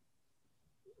are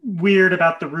weird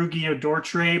about the Ruggie Odor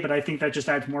trade, but I think that just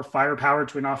adds more firepower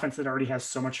to an offense that already has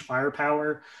so much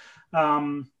firepower.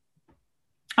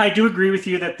 I do agree with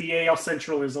you that the AL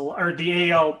Central or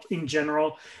the AL in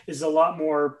general is a lot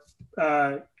more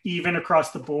even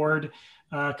across the board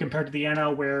compared to the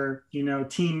NL, where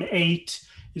Team 8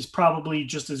 is probably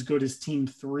just as good as Team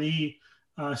 3,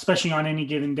 especially on any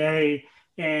given day.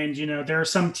 And there are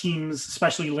some teams,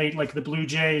 especially late, like the Blue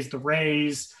Jays, the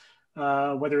Rays,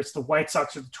 whether it's the White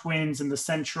Sox or the Twins in the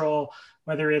Central,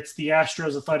 whether it's the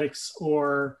Astros, Athletics,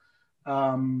 or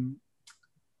why am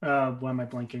I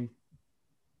blanking?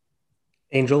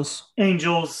 Angels,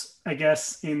 I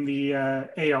guess, in the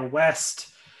AL West.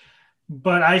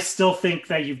 But I still think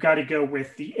that you've got to go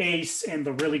with the ace and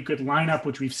the really good lineup,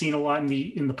 which we've seen a lot in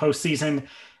the postseason.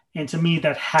 And to me,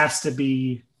 that has to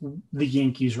be the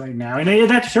Yankees right now. And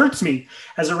that hurts me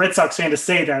as a Red Sox fan to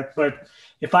say that. But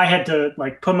if I had to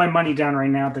put my money down right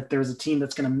now that there's a team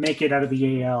that's going to make it out of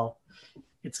the AL,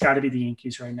 it's got to be the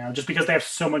Yankees right now, just because they have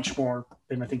so much more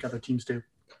than I think other teams do.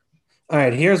 All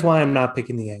right, here's why I'm not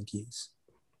picking the Yankees.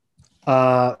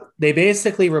 They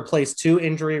basically replaced 2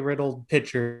 injury-riddled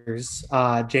pitchers,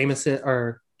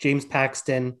 James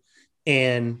Paxton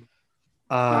and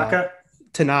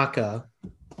Tanaka,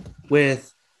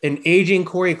 with an aging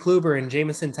Corey Kluber and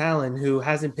Jameson Talon, who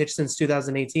hasn't pitched since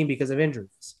 2018 because of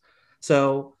injuries.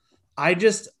 So I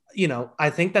just, I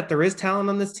think that there is talent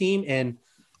on this team, and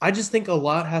I just think a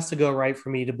lot has to go right for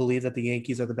me to believe that the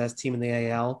Yankees are the best team in the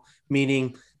AL,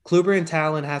 meaning Kluber and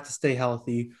Talon have to stay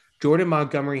healthy. Jordan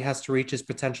Montgomery has to reach his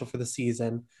potential for the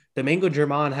season. Domingo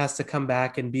Germán has to come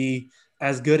back and be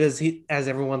as good as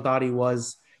everyone thought he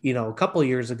was, a couple of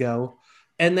years ago.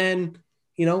 And then,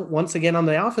 once again, on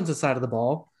the offensive side of the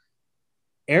ball,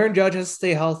 Aaron Judge has to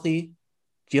stay healthy.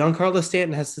 Giancarlo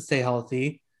Stanton has to stay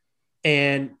healthy.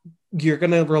 And you're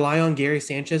going to rely on Gary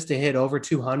Sanchez to hit over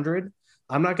 200.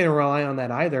 I'm not going to rely on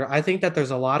that either. I think that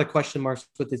there's a lot of question marks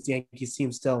with this Yankees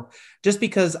team still, just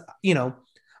because,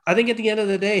 I think at the end of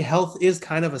the day, health is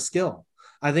kind of a skill.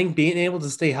 I think being able to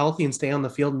stay healthy and stay on the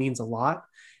field means a lot.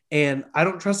 And I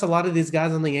don't trust a lot of these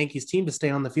guys on the Yankees team to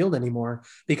stay on the field anymore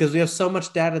because we have so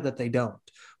much data that they don't.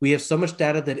 We have so much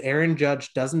data that Aaron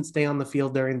Judge doesn't stay on the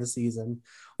field during the season.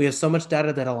 We have so much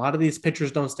data that a lot of these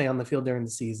pitchers don't stay on the field during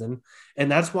the season.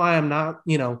 And that's why I'm not,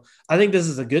 I think this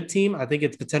is a good team. I think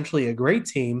it's potentially a great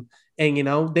team. And,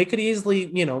 they could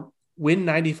easily, win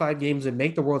 95 games and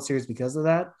make the World Series because of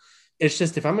that. It's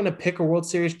just if I'm going to pick a World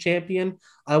Series champion,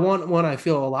 I want one I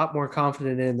feel a lot more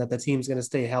confident in that the team's going to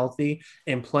stay healthy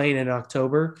and playing in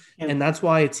October. Yeah. And that's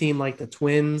why a team like the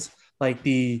Twins, like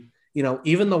even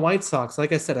the White Sox,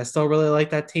 like I said, I still really like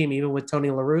that team, even with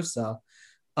Tony La Russa.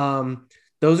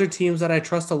 Those are teams that I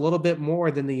trust a little bit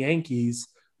more than the Yankees,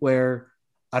 where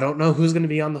I don't know who's going to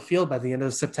be on the field by the end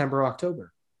of September,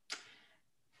 October.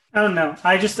 I don't know.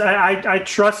 I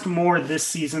trust more this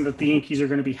season that the Yankees are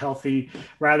going to be healthy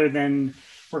rather than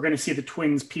we're going to see the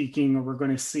Twins peaking or we're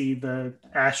going to see the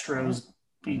Astros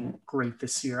be great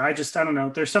this year. I don't know.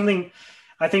 There's something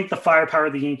I think the firepower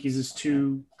of the Yankees is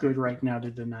too good right now to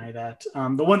deny that.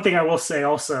 The one thing I will say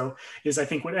also is I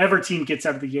think whatever team gets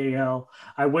out of the AL,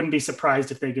 I wouldn't be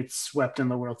surprised if they get swept in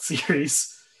the World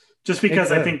Series. Just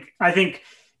because I think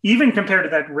even compared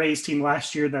to that Rays team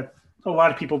last year that a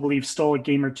lot of people believe stole a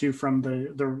game or two from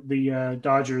the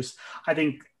Dodgers, I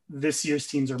think this year's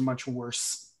teams are much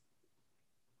worse.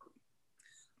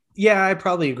 Yeah, I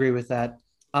probably agree with that.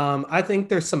 I think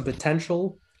there's some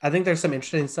potential. I think there's some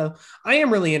interesting stuff. I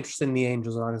am really interested in the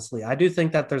Angels, honestly. I do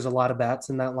think that there's a lot of bats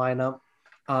in that lineup.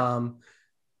 Um,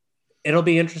 it'll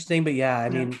be interesting, but yeah, I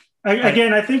mean,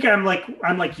 I think I'm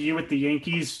like you with the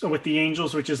Yankees, with the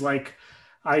Angels, which is like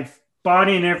I've bought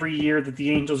in every year that the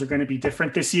Angels are going to be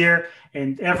different this year,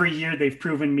 and every year they've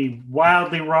proven me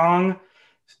wildly wrong.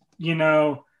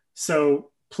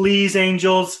 So please,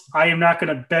 Angels, I am not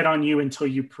going to bet on you until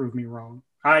you prove me wrong.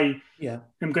 I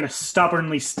am going to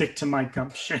stubbornly stick to my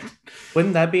gumption.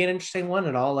 Wouldn't that be an interesting one,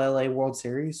 an all LA World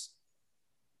Series?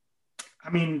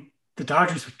 I mean, the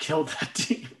Dodgers would kill that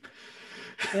team.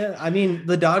 Yeah, I mean,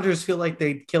 the Dodgers feel like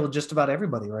they killed just about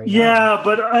everybody right now. Yeah,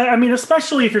 but I mean,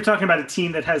 especially if you're talking about a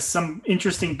team that has some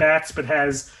interesting bats but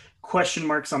has question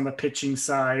marks on the pitching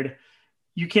side,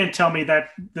 you can't tell me that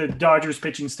the Dodgers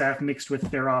pitching staff mixed with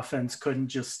their offense couldn't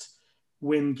just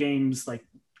win games like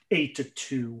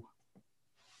 8-2.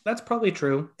 That's probably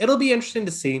true. It'll be interesting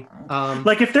to see.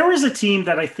 Like if there was a team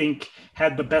that I think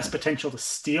had the best potential to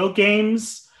steal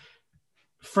games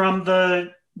from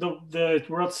the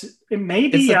World, it may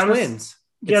be the Twins.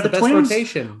 Yeah, the best Twins,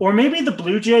 rotation, or maybe the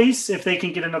Blue Jays if they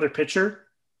can get another pitcher.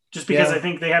 Just because I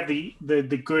think they have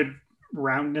the good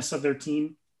roundness of their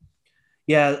team.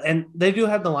 Yeah, and they do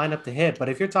have the lineup to hit. But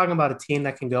if you're talking about a team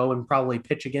that can go and probably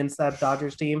pitch against that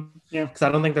Dodgers team, because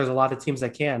I don't think there's a lot of teams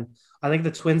that can. I think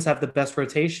the Twins have the best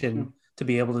rotation to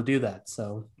be able to do that.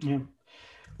 So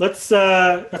let's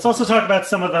also talk about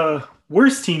some of the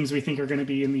worst teams we think are going to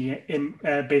be in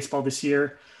baseball this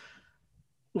year.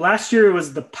 Last year it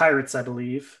was the Pirates, I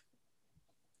believe.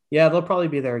 Yeah, they'll probably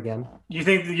be there again. You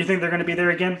think they're going to be there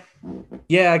again?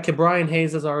 Yeah, Brian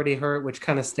Hayes is already hurt, which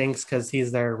kind of stinks because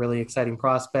he's their really exciting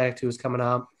prospect who's coming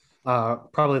up.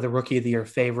 Probably the Rookie of the Year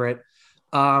favorite.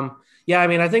 Yeah, I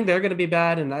mean, I think they're going to be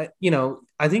bad, and I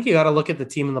think you got to look at the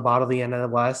team in the bottom of the end of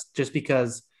the West, just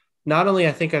because not only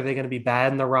I think are they going to be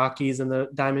bad in the Rockies and the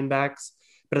Diamondbacks,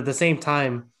 but at the same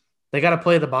time they got to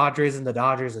play the Padres and the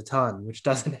Dodgers a ton, which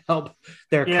doesn't help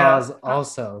their cause.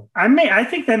 Also, I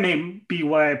think that may be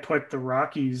why I put the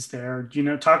Rockies there.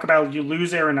 Talk about you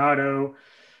lose Arenado.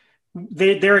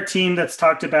 They're a team that's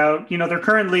talked about. They're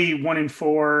currently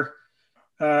 1-4.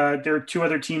 There are two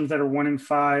other teams that are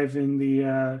 1-5 in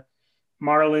the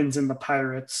Marlins and the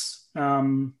Pirates.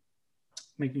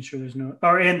 Making sure there's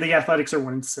and the Athletics are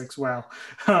 1-6. Wow.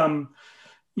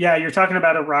 Yeah, you're talking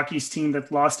about a Rockies team that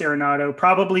lost Arenado.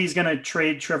 Probably he's going to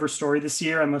trade Trevor Story this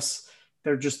year unless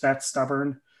they're just that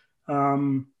stubborn.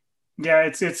 Yeah,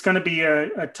 it's going to be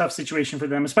a tough situation for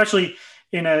them, especially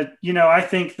in I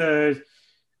think the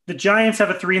Giants have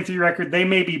a 3-3 record. They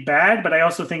may be bad, but I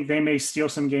also think they may steal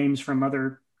some games from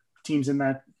other teams in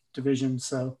that division.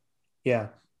 So, yeah,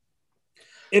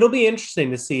 it'll be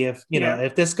interesting to see if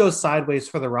if this goes sideways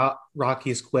for the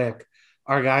Rockies quick.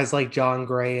 Are guys like John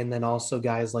Gray and then also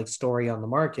guys like Story on the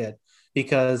market?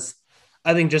 Because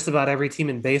I think just about every team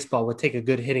in baseball would take a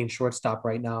good hitting shortstop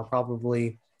right now,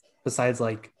 probably besides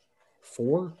like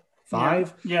 4,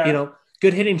 5. Yeah.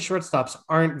 Good hitting shortstops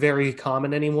aren't very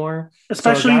common anymore.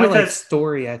 Especially so with like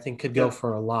Story, I think could go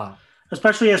for a lot.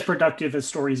 Especially as productive as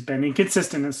Story's been and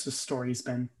consistent as Story's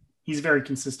been. He's very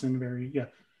consistent,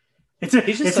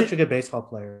 He's just such a good baseball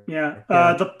player. Yeah.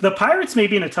 The Pirates may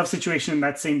be in a tough situation in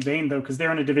that same vein, though, because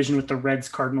they're in a division with the Reds,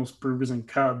 Cardinals, Brewers, and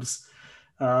Cubs.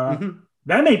 That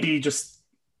may be just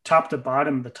top to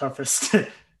bottom the toughest.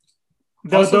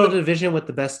 Also the division with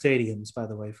the best stadiums, by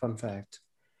the way. Fun fact.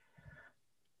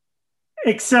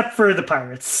 Except for the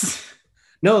Pirates.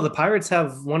 No, the Pirates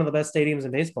have one of the best stadiums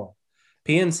in baseball.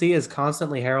 PNC is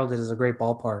constantly heralded as a great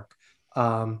ballpark.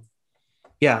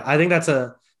 Yeah, I think that's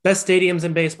a best stadiums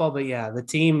in baseball, but yeah, the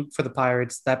team for the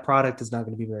Pirates, that product is not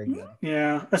going to be very good.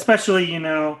 Yeah, especially,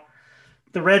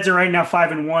 the Reds are right now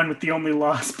 5-1 with the only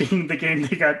loss being the game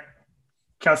they got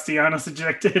Castellanos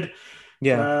ejected.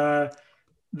 Yeah.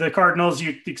 The Cardinals,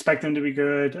 you expect them to be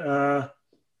good. I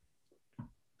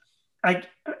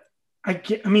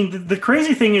mean, the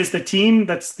crazy thing is the team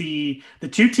that's the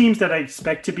two teams that I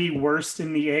expect to be worst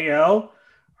in the AL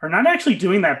are not actually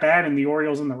doing that bad in the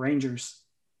Orioles and the Rangers.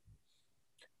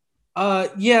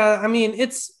 Yeah, I mean,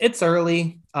 it's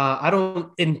early. I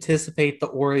don't anticipate the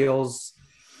Orioles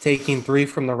taking 3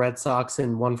 from the Red Sox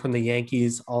and 1 from the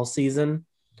Yankees all season,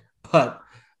 but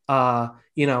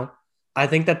You know, I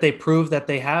think that they prove that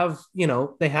they have,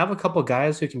 they have a couple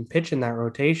guys who can pitch in that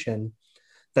rotation.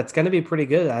 That's going to be pretty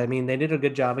good. I mean, they did a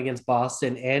good job against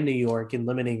Boston and New York in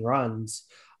limiting runs.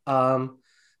 Um,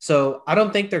 so I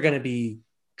don't think they're going to be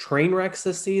train wrecks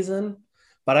this season,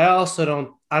 but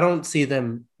I don't see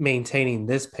them maintaining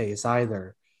this pace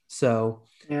either. So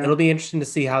Yeah. it'll be interesting to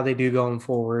see how they do going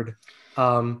forward.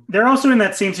 They're also in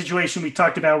that same situation we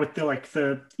talked about with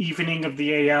the evening of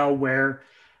the AL, where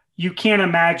you can't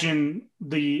imagine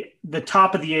the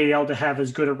top of the AL to have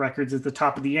as good a records as the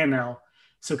top of the NL.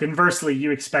 So conversely, you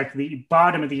expect the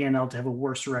bottom of the NL to have a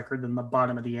worse record than the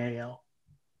bottom of the AL.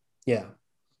 Yeah.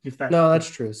 If that, No, that's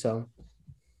true. So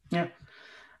yeah,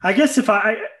 I guess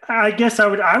I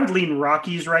would lean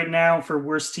Rockies right now for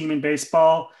worst team in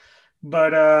baseball,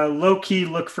 but low key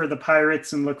look for the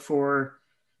Pirates and look for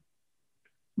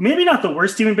maybe not the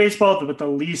worst team in baseball, but the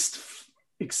least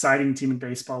exciting team in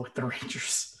baseball with the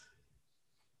Rangers.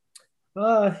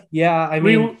 yeah, I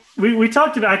mean, We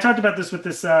talked about I talked about this with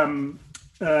this parent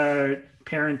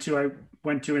who I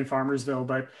went to in Farmersville,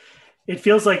 but it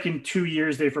feels like in 2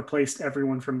 years they've replaced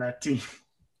everyone from that team.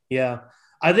 yeah.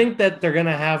 I think that they're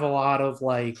gonna have a lot of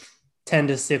like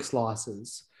 10-6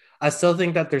 losses. I still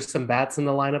think that there's some bats in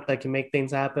the lineup that can make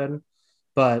things happen,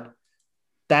 but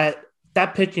that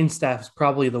that pitching staff is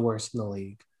probably the worst in the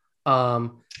league.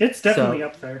 It's definitely So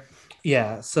up there.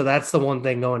 yeah, so that's the one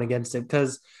thing going against it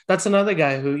because that's another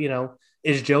guy who,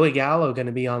 is Joey Gallo going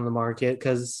to be on the market?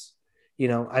 Because,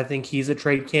 I think he's a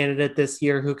trade candidate this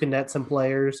year who can net some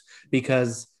players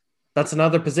because that's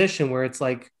another position where it's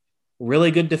like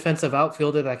really good defensive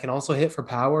outfielder that can also hit for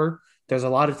power. There's a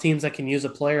lot of teams that can use a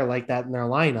player like that in their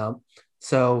lineup.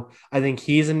 So I think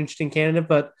he's an interesting candidate.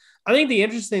 But I think the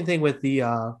interesting thing with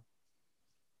the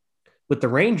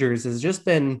Rangers has just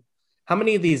been how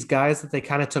many of these guys that they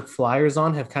kind of took flyers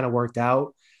on have kind of worked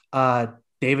out. Uh,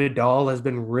 David Dahl has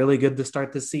been really good to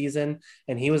start the season,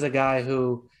 and he was a guy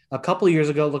who a couple years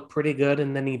ago looked pretty good,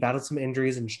 and then he battled some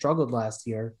injuries and struggled last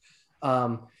year.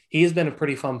 He's been a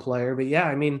pretty fun player, but yeah,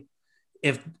 I mean,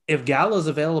 if Gallo's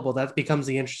available, that becomes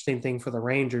the interesting thing for the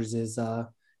Rangers is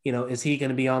he going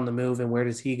to be on the move and where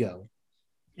does he go?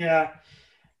 Yeah.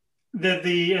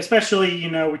 The especially,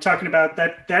 we're talking about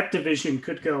that division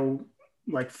could go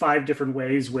like five different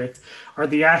ways with are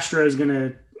the Astros going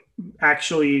to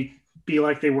actually be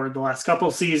like they were the last couple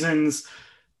seasons?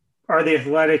 Are the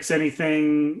Athletics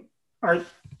anything? Are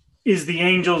is the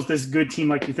Angels this good team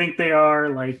like you think they are?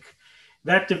 Like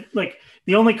that like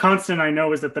the only constant I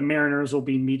know is that the Mariners will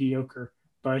be mediocre,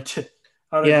 but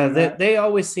other Yeah, than that, they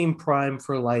always seem prime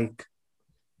for like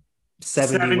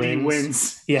 70 70 wins.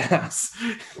 wins. Yeah.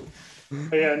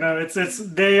 But yeah, no, it's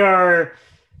they are.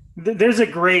 There's a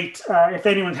great, if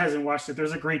anyone hasn't watched it,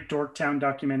 there's a great Dorktown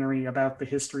documentary about the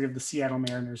history of the Seattle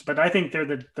Mariners. But I think they're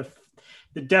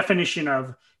the definition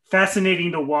of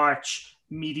fascinating to watch,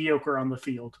 mediocre on the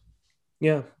field.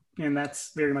 Yeah. And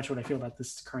that's very much what I feel about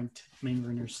this current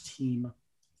Mariners team.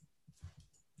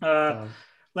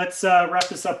 Let's wrap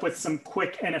this up with some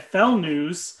quick NFL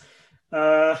news.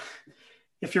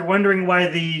 If you're wondering why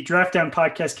the Draft Down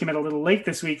podcast came out a little late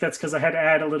this week, that's because I had to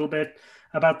add a little bit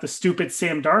about the stupid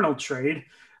Sam Darnold trade.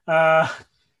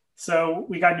 So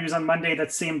we got news on Monday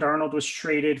that Sam Darnold was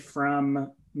traded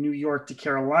from New York to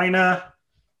Carolina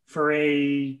for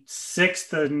a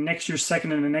sixth, the next year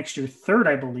second, and the next year third,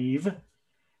 I believe.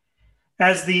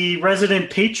 As the resident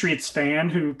Patriots fan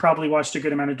who probably watched a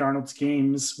good amount of Darnold's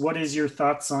games, what is your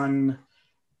thoughts on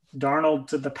Darnold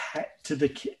to the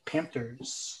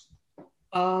Panthers?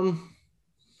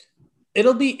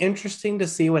 It'll be interesting to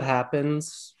see what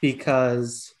happens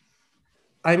because,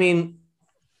 I mean,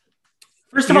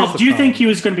 first of all, do you think he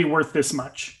was going to be worth this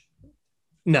much?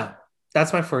 No,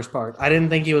 that's my first part. I didn't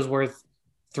think he was worth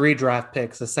 3 draft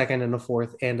picks, a second and a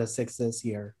fourth and a sixth this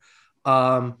year.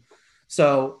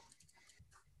 So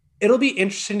it'll be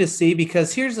interesting to see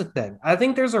because here's the thing. I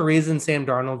think there's a reason Sam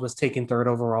Darnold was taken third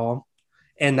overall,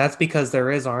 and that's because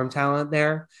there is arm talent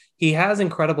there. He has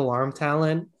incredible arm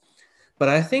talent, but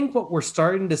I think what we're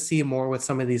starting to see more with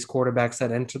some of these quarterbacks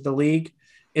that enter the league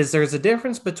is there's a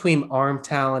difference between arm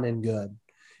talent and good.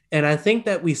 And I think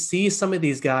that we see some of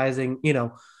these guys, and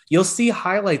you'll see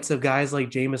highlights of guys like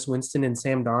Jameis Winston and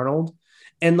Sam Darnold,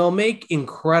 and they'll make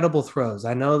incredible throws.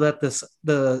 I know that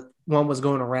the one was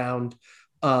going around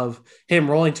of him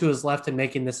rolling to his left and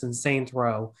making this insane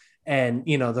throw. And,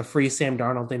 the free Sam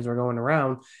Darnold things were going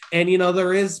around. And,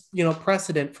 there is,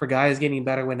 precedent for guys getting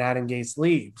better when Adam Gase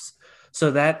leaves.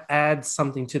 So that adds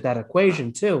something to that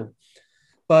equation too.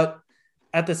 But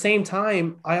at the same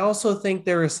time, I also think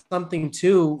there is something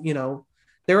to,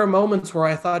 There are moments where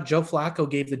I thought Joe Flacco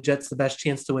gave the Jets the best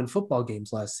chance to win football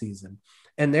games last season.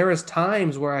 And there is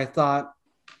times where I thought,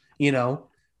 you know,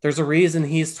 there's a reason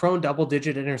he's thrown double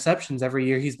digit interceptions every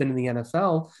year he's been in the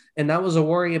NFL. And that was a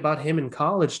worry about him in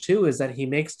college, too, is that he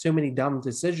makes too many dumb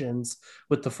decisions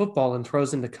with the football and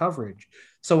throws into coverage.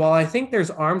 So while I think there's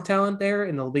arm talent there,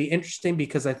 and it'll be interesting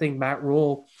because I think Matt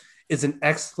Rule is an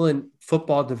excellent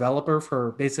football developer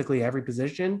for basically every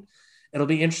position, it'll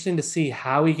be interesting to see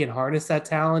how he can harness that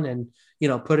talent and,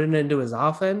 put it into his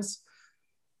offense.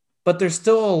 But there's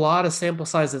still a lot of sample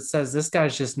size that says this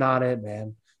guy's just not it,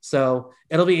 man. So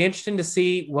it'll be interesting to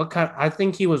see what kind. I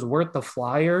think he was worth the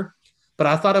flyer, but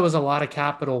I thought it was a lot of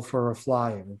capital for a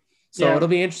flyer. So it'll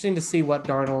be interesting to see what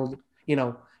Darnold,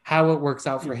 how it works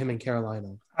out for him in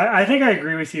Carolina. I think I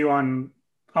agree with you on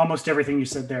almost everything you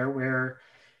said there, where,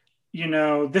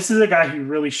 this is a guy who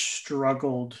really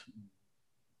struggled.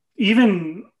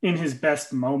 Even in his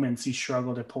best moments, he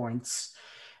struggled at points.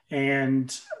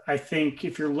 And I think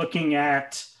if you're looking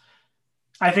at,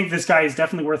 I think this guy is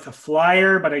definitely worth a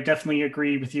flyer, but I definitely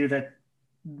agree with you that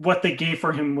what they gave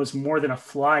for him was more than a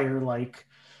flyer. Like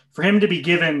for him to be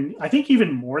given, I think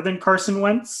even more than Carson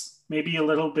Wentz, maybe a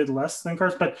little bit less than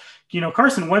Carson, but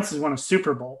Carson Wentz has won a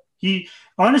Super Bowl. He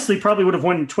honestly probably would have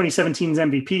won 2017's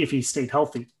MVP if he stayed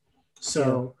healthy.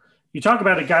 So you talk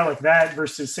about a guy like that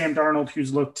versus Sam Darnold,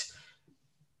 who's looked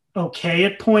okay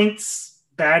at points,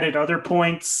 bad at other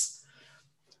points.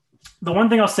 The one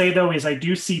thing I'll say, though, is I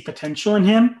do see potential in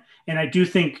him, and I do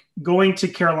think going to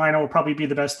Carolina will probably be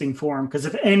the best thing for him, because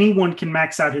if anyone can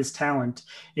max out his talent,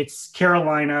 it's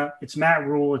Carolina, it's Matt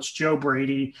Rule, it's Joe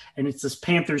Brady, and it's this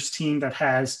Panthers team that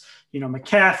has,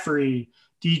 McCaffrey,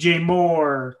 DJ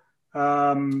Moore,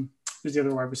 who's the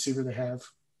other wide receiver they have?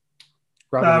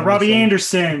 Robbie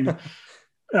Anderson.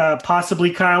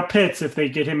 Possibly Kyle Pitts if they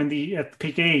get him at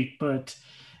pick 8. But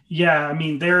yeah, I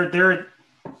mean, the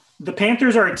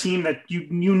Panthers are a team that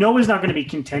you know is not going to be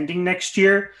contending next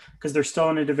year because they're still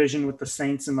in a division with the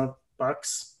Saints and the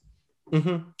Bucks.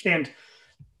 Mm-hmm. And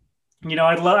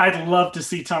I'd love to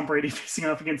see Tom Brady facing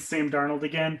off against Sam Darnold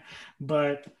again,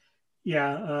 but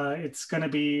yeah, it's going to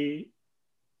be.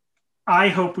 I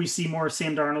hope we see more of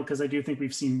Sam Darnold because I do think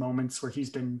we've seen moments where he's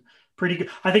been pretty good.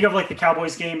 I think of like the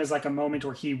Cowboys game as like a moment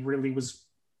where he really was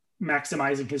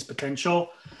maximizing his potential.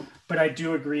 But I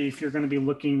do agree if you're going to be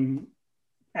looking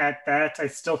at that, I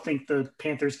still think the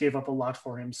Panthers gave up a lot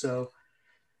for him. So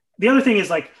the other thing is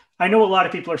like, I know a lot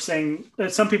of people are saying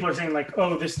that some people are saying like,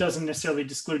 oh, this doesn't necessarily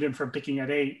exclude him from picking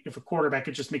at 8. If a quarterback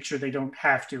could just make sure they don't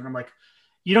have to. And I'm like,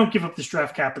 you don't give up this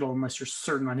draft capital unless you're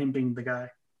certain on him being the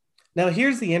guy. Now,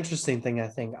 here's the interesting thing, I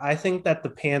think. I think that the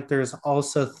Panthers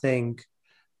also think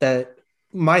that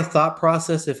my thought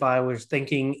process, if I was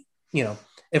thinking,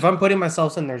 if I'm putting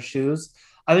myself in their shoes,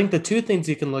 I think the two things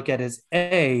you can look at is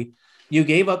A, you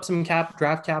gave up some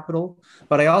draft capital,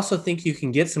 but I also think you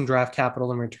can get some draft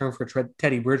capital in return for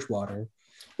Teddy Bridgewater,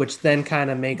 which then kind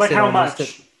of makes but it how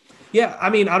much? Yeah, I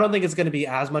mean, I don't think it's going to be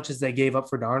as much as they gave up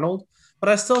for Darnold, but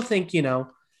I still think,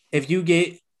 if you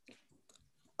get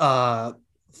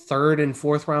third and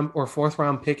fourth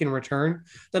round pick in return,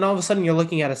 then all of a sudden you're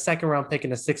looking at a second round pick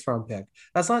and a sixth round pick.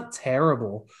 That's not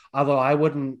terrible. Although I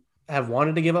wouldn't have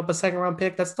wanted to give up a second round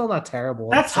pick. That's still not terrible.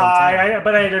 That's high,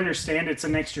 but I'd understand it's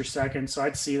an extra second. So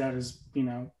I'd see that as,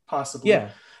 possible.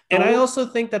 Yeah. And I also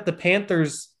think that the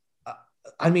Panthers,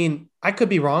 I mean, I could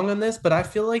be wrong on this, but I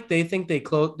feel like they think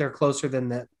they're closer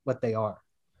than what they are.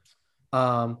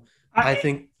 I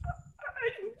think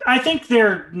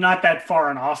they're not that far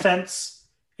on offense.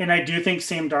 And I do think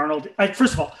Sam Darnold,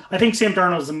 first of all, I think Sam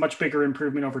Darnold is a much bigger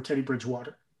improvement over Teddy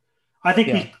Bridgewater. I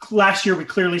think last year we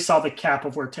clearly saw the cap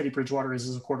of where Teddy Bridgewater is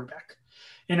as a quarterback.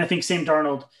 And I think Sam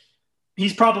Darnold,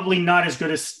 he's probably not as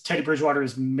good as Teddy Bridgewater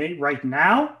is right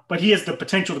now, but he has the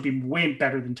potential to be way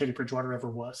better than Teddy Bridgewater ever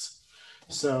was.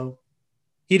 So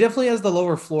he definitely has the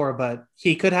lower floor, but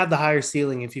he could have the higher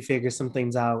ceiling if he figures some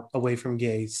things out away from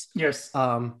Gase. Yes.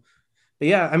 But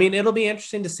yeah, I mean, it'll be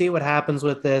interesting to see what happens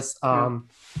with this.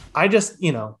 I just,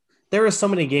 there are so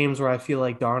many games where I feel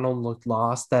like Darnold looked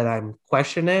lost that I'm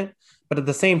questioning it. But at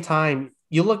the same time,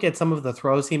 you look at some of the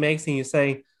throws he makes and you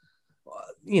say,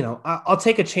 I'll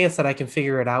take a chance that I can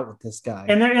figure it out with this guy.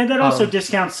 And that also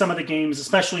discounts some of the games,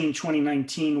 especially in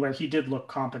 2019, where he did look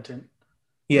competent.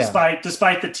 Yeah.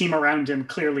 Despite the team around him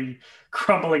clearly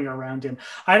crumbling around him.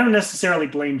 I don't necessarily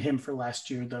blame him for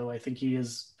last year, though. I think he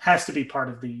has to be part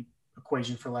of the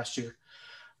equation for last year.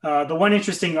 The one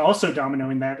interesting also domino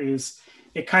in that is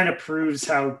it kind of proves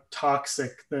how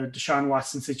toxic the Deshaun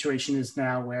Watson situation is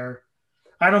now, where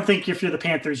I don't think if you're the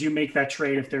Panthers, you make that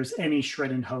trade if there's any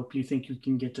shred in hope you think you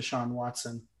can get Deshaun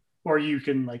Watson, or you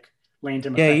can like land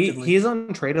him Yeah, effectively. he's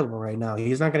untradeable right now.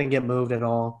 He's not going to get moved at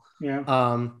all.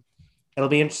 Yeah. It'll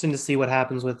be interesting to see what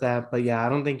happens with that. But yeah, I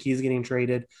don't think he's getting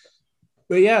traded.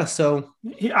 But yeah, so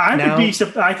I would be.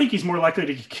 now, I think he's more likely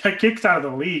to get kicked out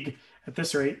of the league at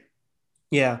this rate.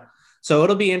 yeah, so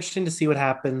it'll be interesting to see what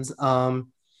happens. But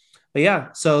yeah,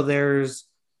 so there's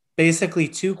basically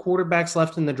two quarterbacks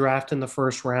left in the draft in the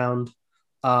first round.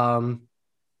 Um,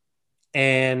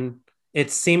 and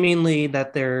it's seemingly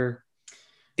that there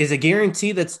is a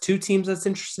guarantee that's two teams that's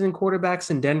interested in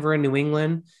quarterbacks in Denver and New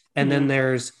England. And then Yeah.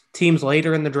 there's teams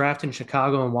later in the draft in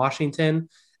Chicago and Washington.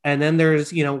 And then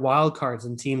there's, wild cards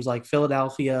in teams like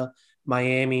Philadelphia,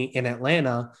 Miami, and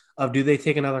Atlanta of do they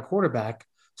take another quarterback?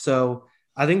 So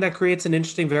I think that creates an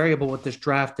interesting variable with this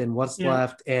draft and what's Yeah.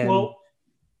 left. And Well,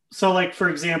 so like for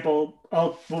example,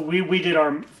 we did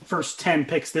our first 10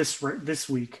 picks this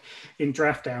week in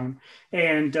draft down,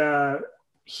 and Adithya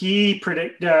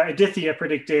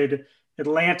predicted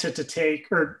Atlanta to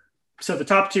take, or so the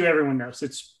top two everyone knows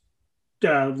it's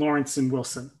Lawrence and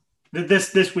Wilson.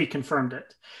 This week confirmed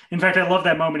it. In fact, I love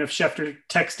that moment of Schefter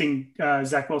texting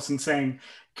Zach Wilson saying,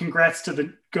 "Congrats to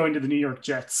the going to the New York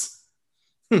Jets,"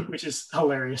 which is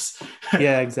hilarious.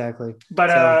 yeah, exactly. But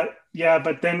So yeah,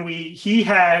 but then he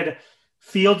had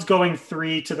Fields going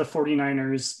 3 to the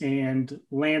 49ers and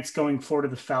Lance going 4 to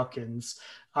the Falcons.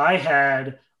 I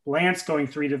had Lance going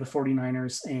 3 to the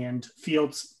 49ers and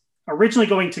Fields originally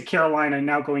going to Carolina,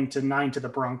 now going to 9 to the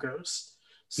Broncos.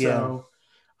 yeah. So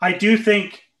I do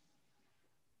think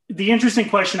the interesting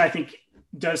question, I think,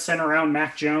 does center around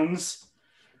Mac Jones.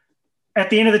 At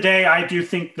the end of the day, I do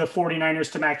think the 49ers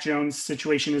to Mac Jones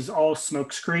situation is all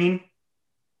smokescreen.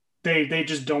 They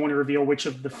just don't want to reveal which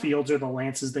of the Fields or the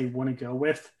Lances they want to go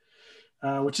with,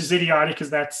 which is idiotic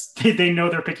because they know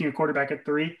they're picking a quarterback at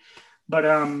 3. But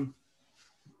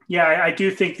yeah, I do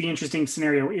think the interesting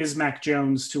scenario is Mac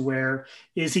Jones, to where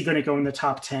is he going to go in the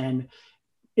top 10?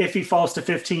 If he falls to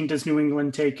 15, does New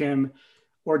England take him,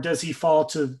 or does he fall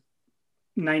to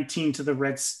 19 to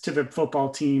the football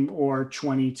team, or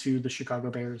 20 to the Chicago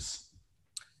Bears?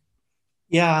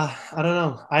 Yeah, I don't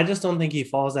know. I just don't think he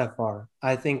falls that far.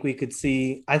 I think we could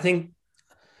see. I think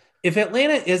if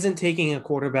Atlanta isn't taking a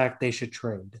quarterback, they should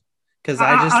trade because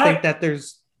I just think I, that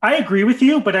there's, I agree with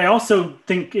you, but I also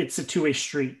think it's a two-way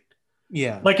street.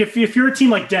 yeah, Like if you're a team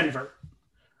like Denver,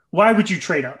 why would you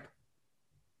trade up?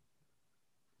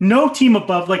 No team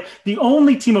above, like the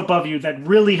only team above you that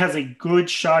really has a good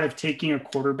shot of taking a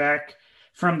quarterback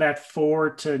from that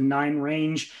 4 to 9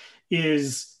 range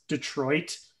is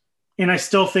Detroit. And I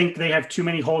still think they have too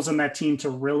many holes in that team to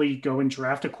really go and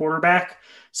draft a quarterback.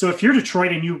 So if you're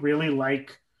Detroit and you really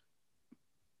like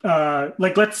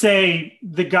let's say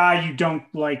the guy you don't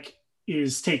like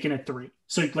is taken at 3.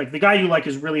 So like the guy you like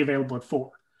is really available at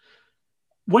 4.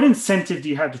 What incentive do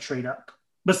you have to trade up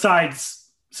besides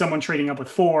someone trading up with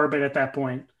 4? But at that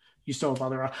point, you still have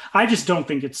other. I just don't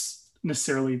think it's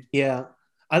necessarily. yeah.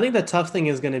 I think the tough thing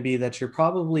is going to be that you're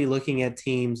probably looking at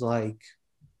teams like,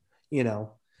 you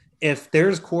know, if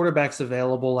there's quarterbacks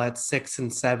available at 6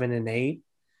 and 7 and 8,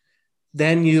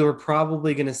 then you're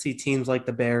probably going to see teams like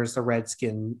the Bears, the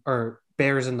Redskins, or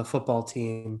Bears and the football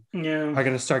team Yeah. are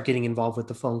going to start getting involved with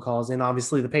the phone calls. And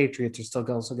obviously the Patriots are still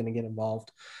also going to get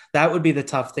involved. That would be the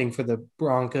tough thing for the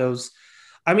Broncos.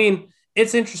 I mean,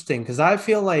 it's interesting because I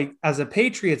feel like as a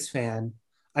Patriots fan,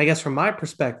 I guess from my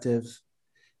perspective,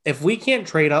 if we can't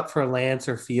trade up for Lance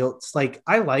or Fields, like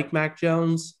I like Mac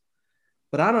Jones,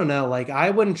 but I don't know. Like I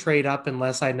wouldn't trade up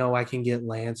unless I know I can get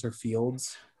Lance or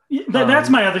Fields. That's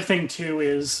my other thing too.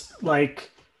 Is like,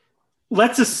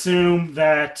 let's assume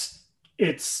that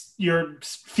it's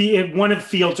one of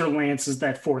Fields or Lance is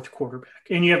that 4th quarterback,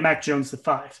 and you have Mac Jones the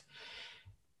 5.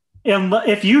 And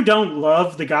if you don't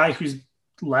love the guy who's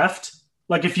left,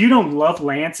 like if you don't love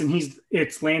Lance and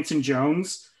it's Lance and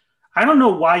Jones, I don't know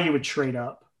why you would trade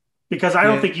up, because I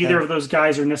don't think either Yeah. of those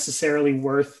guys are necessarily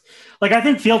worth. Like I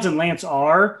think Fields and Lance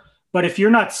are, but if you're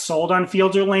not sold on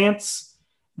Fields or Lance,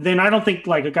 then I don't think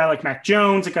like a guy like Mac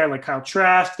Jones, a guy like Kyle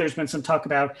Trask. There's been some talk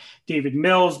about David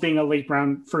Mills being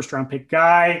a first round pick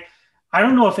guy. I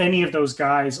don't know if any of those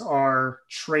guys are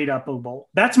trade upable.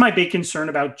 That's my big concern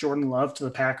about Jordan Love to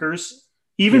the Packers,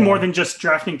 even more Yeah. than just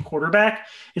drafting quarterback.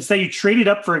 It's that you traded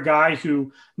up for a guy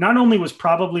who not only was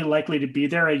probably likely to be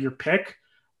there at your pick,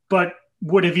 but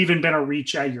would have even been a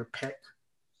reach at your pick.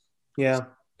 Yeah.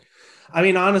 I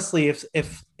mean, honestly, if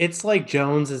it's like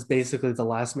Jones is basically the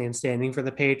last man standing for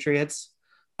the Patriots,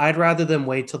 I'd rather them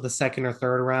wait till the second or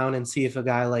third round and see if a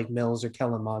guy like Mills or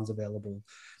Kellen Mond's available.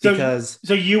 Because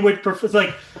So you would prefer,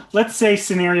 like, let's say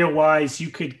scenario wise, you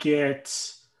could get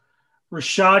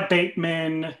Rashad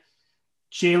Bateman,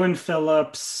 Jalen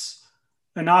Phillips,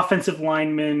 an offensive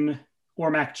lineman,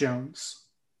 or Mac Jones.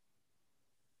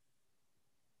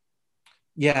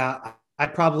 Yeah,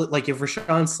 I'd probably like if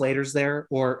Rashawn Slater's there,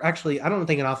 or actually, I don't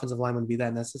think an offensive line would be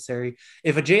that necessary.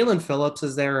 If a Jalen Phillips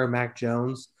is there or Mac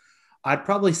Jones, I'd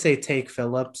probably say take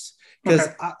Phillips because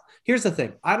Okay. here's the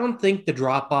thing: I don't think the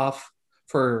drop off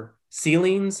for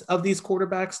ceilings of these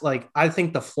quarterbacks, like I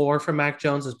think the floor for Mac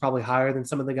Jones is probably higher than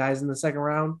some of the guys in the second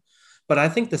round, but I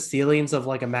think the ceilings of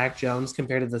like a Mac Jones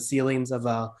compared to the ceilings of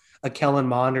a Kellen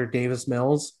Mond or Davis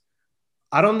Mills,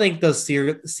 I don't think those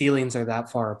ceilings are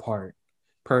that far apart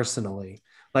personally.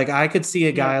 Like I could see a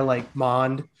Yeah. guy like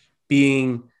Mond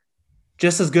being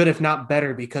just as good, if not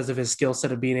better, because of his skill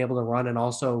set of being able to run and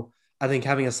also I think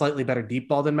having a slightly better deep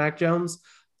ball than Mac Jones.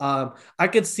 I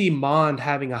could see Mond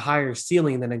having a higher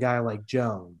ceiling than a guy like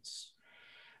Jones.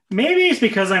 Maybe it's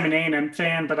because I'm an A&M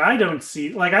fan, but I don't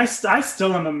see like I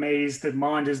still am amazed that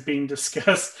Mond is being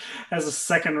discussed as a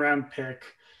second round pick.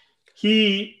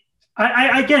 He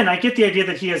again, I get the idea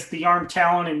that he has the arm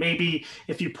talent, and maybe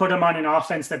if you put him on an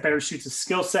offense that better suits his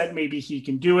skill set, maybe he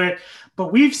can do it.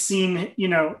 But we've seen,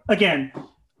 again,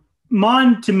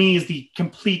 Mon to me is the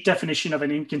complete definition of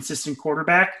an inconsistent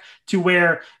quarterback, to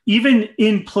where even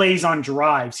in plays on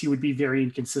drives, he would be very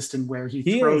inconsistent where he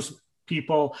He throws is,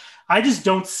 people. I just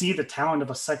don't see the talent of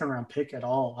a second round pick at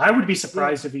all. I would be yeah.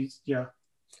 surprised if he's, yeah.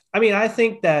 I mean, I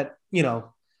think that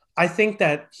I think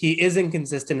that he is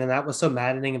inconsistent, and that was so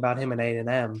maddening about him in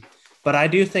A&M. But I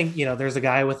do think there's a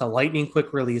guy with a lightning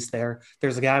quick release there.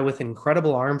 There's a guy with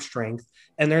incredible arm strength,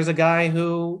 and there's a guy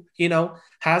who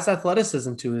has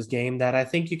athleticism to his game that I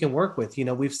think you can work with.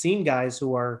 We've seen guys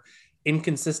who are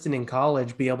inconsistent in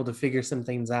college be able to figure some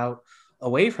things out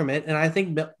away from it, and I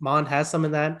think Mond has some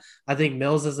of that. I think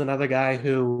Mills is another guy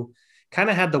who kind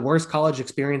of had the worst college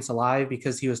experience alive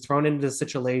because he was thrown into the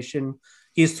situation.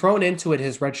 He's thrown into it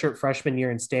his redshirt freshman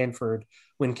year in Stanford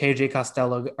when KJ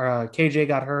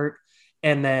got hurt,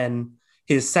 and then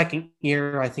his second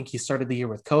year, I think he started the year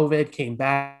with COVID, came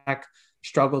back,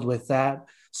 struggled with that.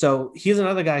 So he's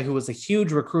another guy who was a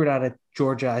huge recruit out of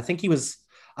Georgia. I think he was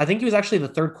actually the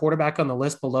third quarterback on the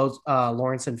list below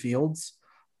Lawrence and Fields.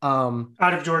 Out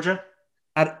of Georgia.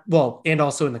 And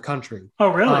also in the country. Oh,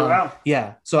 really? Wow.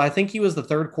 Yeah. So I think he was the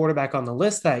third quarterback on the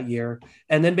list that year,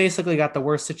 and then basically got the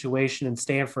worst situation in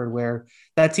Stanford, where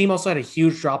that team also had a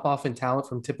huge drop off in talent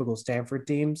from typical Stanford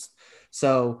teams.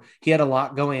 So he had a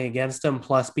lot going against him,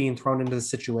 plus being thrown into the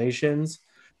situations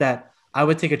that I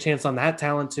would take a chance on that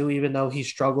talent too, even though he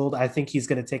struggled. I think he's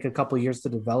going to take a couple years to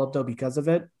develop though because of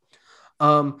it.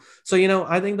 So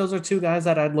I think those are two guys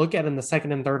that I'd look at in the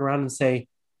second and third round and say,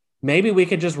 maybe we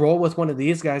could just roll with one of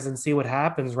these guys and see what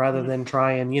happens rather than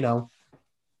try and,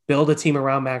 build a team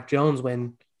around Mac Jones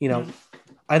when,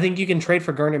 I think you can trade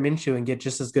for Gardner Minshew and get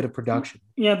just as good a production.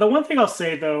 Yeah, the one thing I'll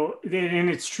say though, and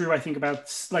it's true, I think about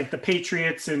like the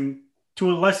Patriots and to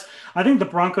a less, I think the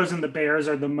Broncos and the Bears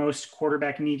are the most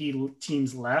quarterback needy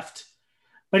teams left.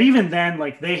 But even then,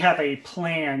 like they have a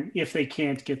plan if they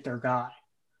can't get their guy.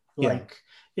 Yeah. Like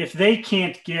if they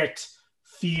can't get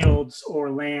Fields or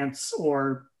Lance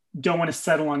or don't want to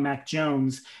settle on Mac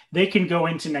Jones, they can go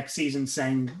into next season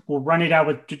saying, we'll run it out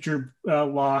with Drew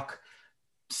Lock,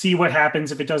 see what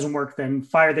happens. If it doesn't work, then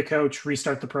fire the coach,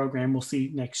 restart the program. We'll see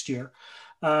next year.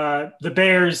 The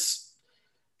Bears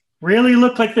really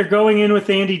look like they're going in with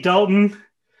Andy Dalton.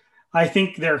 I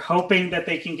think they're hoping that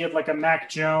they can get like a Mac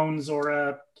Jones or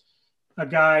a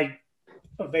guy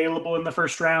available in the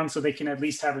first round so they can at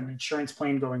least have an insurance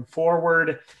plan going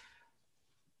forward.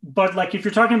 But like if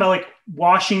you're talking about like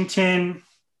Washington,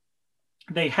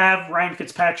 they have Ryan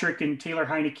Fitzpatrick and Taylor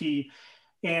Heineke,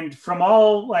 and from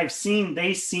all I've seen,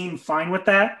 they seem fine with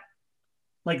that.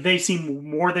 Like they seem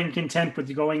more than content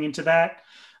with going into that.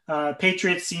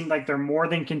 Patriots seem like they're more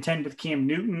than content with Cam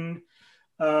Newton,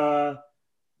 though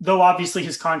obviously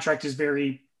his contract is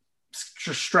very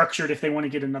structured if they want to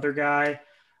get another guy.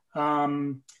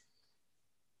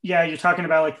 Yeah, you're talking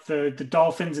about like the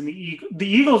Dolphins and the Eagles. The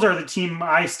Eagles are the team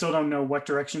I still don't know what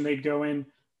direction they'd go in.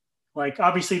 Like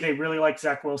obviously they really liked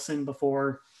Zach Wilson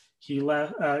before he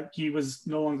left. He was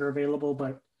no longer available,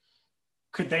 but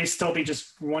could they still be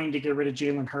just wanting to get rid of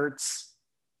Jalen Hurts?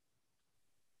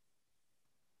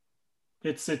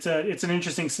 It's an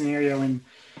interesting scenario, and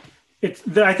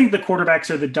I think the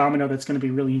quarterbacks are the domino that's going to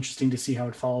be really interesting to see how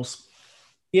it falls.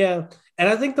 Yeah. And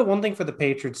I think the one thing for the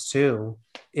Patriots too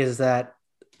is that,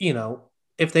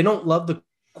 if they don't love the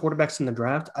quarterbacks in the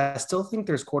draft, I still think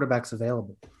there's quarterbacks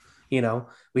available.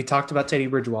 We talked about Teddy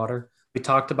Bridgewater. We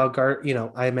talked about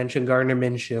I mentioned Gardner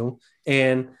Minshew.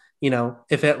 And,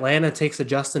 if Atlanta takes a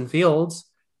Justin Fields,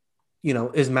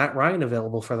 is Matt Ryan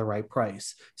available for the right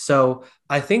price? So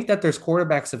I think that there's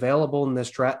quarterbacks available in this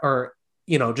draft, or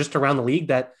just around the league,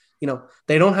 that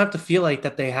they don't have to feel like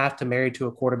that they have to marry to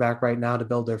a quarterback right now to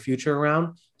build their future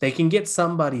around. They can get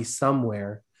somebody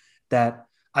somewhere that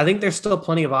I think there's still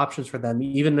plenty of options for them,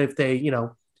 even if they,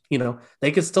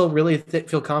 they could still really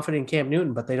feel confident in Cam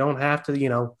Newton, but they don't have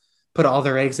to, put all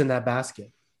their eggs in that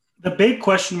basket. The big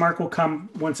question mark will come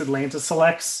once Atlanta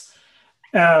selects.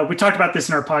 We talked about this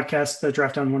in our podcast, the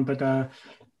Draft Down one, but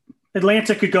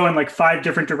Atlanta could go in like 5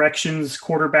 different directions: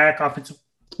 quarterback, offensive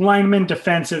lineman,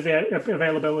 defensive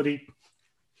availability.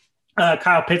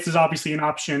 Kyle Pitts is obviously an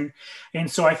option.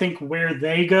 And so I think where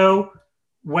they go,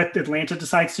 what Atlanta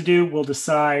decides to do will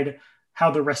decide how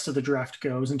the rest of the draft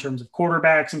goes in terms of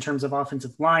quarterbacks, in terms of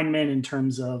offensive linemen, in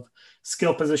terms of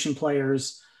skill position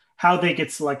players. How they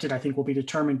get selected, I think, will be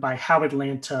determined by how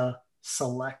Atlanta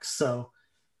selects. So,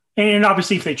 and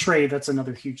obviously if they trade, that's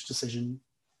another huge decision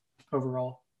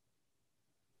overall.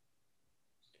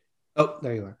 Oh,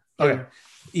 there you are. Okay.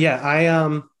 Yeah,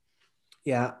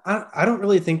 I don't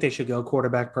really think they should go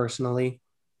quarterback personally.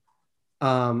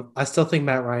 I still think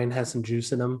Matt Ryan has some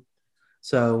juice in him.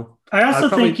 So I also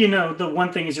think, the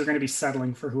one thing is you're going to be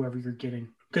settling for whoever you're getting,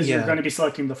 because you're going to be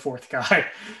selecting the 4th guy.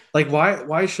 Like,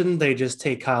 why shouldn't they just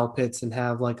take Kyle Pitts and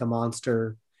have like a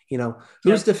monster?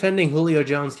 Who's defending Julio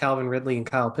Jones, Calvin Ridley, and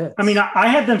Kyle Pitts? I mean, I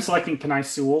had them selecting Penei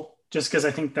Sewell just because I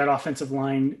think that offensive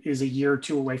line is a year or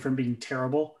two away from being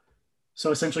terrible. So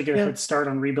essentially get a head start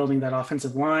on rebuilding that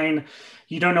offensive line.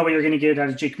 You don't know what you're going to get out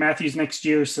of Jake Matthews next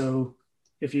year. So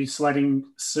if you're selecting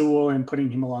Sewell and putting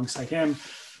him alongside him,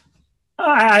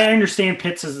 I understand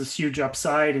Pitts has this huge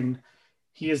upside, and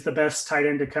he is the best tight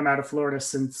end to come out of Florida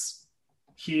since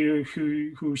he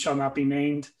who shall not be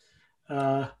named.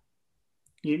 I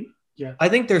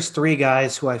think there's 3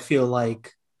 guys who I feel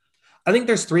like – I think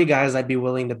there's 3 guys I'd be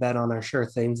willing to bet on are sure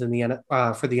things in the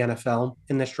for the NFL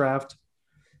in this draft.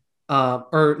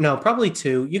 Or no, probably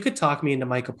 2. You could talk me into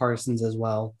Micah Parsons as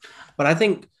well. But I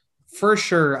think for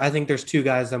sure, I think there's 2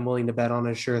 guys I'm willing to bet on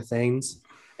as sure things.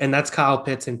 And that's Kyle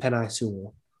Pitts and Penei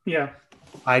Sewell. Yeah.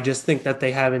 I just think that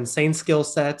they have insane skill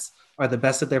sets, are the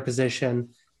best at their position.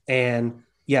 And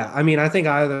yeah, I mean, I think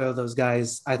either of those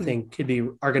guys, I think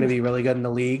are going to be really good in the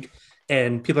league,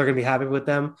 and people are going to be happy with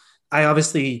them. I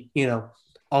obviously,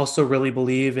 also really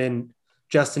believe in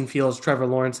Justin Fields, Trevor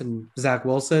Lawrence, and Zach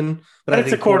Wilson. But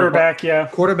that's a quarterback.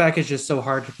 Quarterback is just so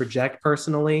hard to project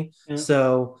personally. Yeah.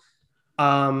 So,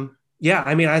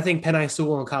 I mean, I think Penei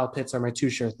Sewell and Kyle Pitts are my 2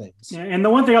 sure things. Yeah, and the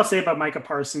one thing I'll say about Micah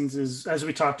Parsons is, as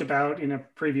we talked about in a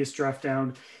previous draft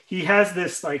down, he has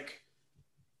this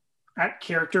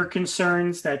character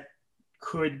concerns that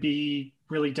could be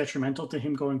really detrimental to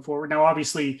him going forward. Now,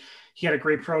 obviously, he had a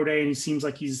great pro day, and he seems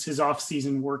like his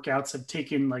off-season workouts have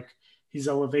taken his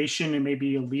elevation and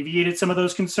maybe alleviated some of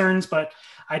those concerns. But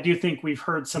I do think we've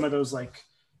heard some of those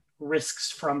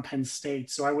risks from Penn State.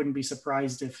 So I wouldn't be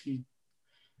surprised if he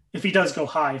does go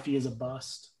high, if he is a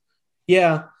bust.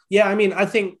 Yeah. I mean, I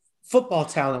think football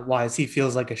talent wise, he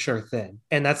feels like a sure thing.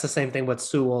 And that's the same thing with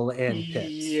Sewell and Pitts.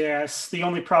 Yes. The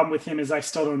only problem with him is I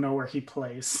still don't know where he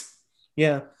plays.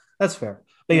 Yeah, that's fair.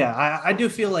 But yeah, I do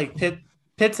feel like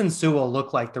Pitts and Sewell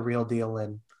look like the real deal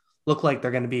and look like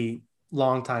they're going to be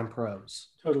longtime pros.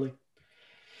 Totally.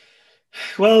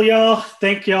 Well, y'all,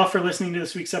 thank y'all for listening to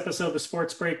this week's episode of the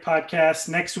Sports Break Podcast.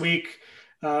 Next week,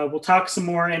 we'll talk some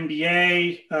more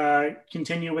NBA,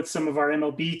 continue with some of our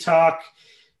MLB talk,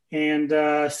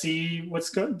 and see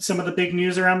some of the big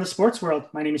news around the sports world.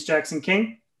 My name is Jackson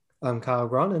King. I'm Kyle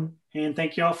Gronin. And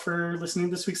thank you all for listening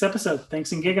to this week's episode.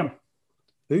 Thanks and gig 'em.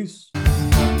 Peace.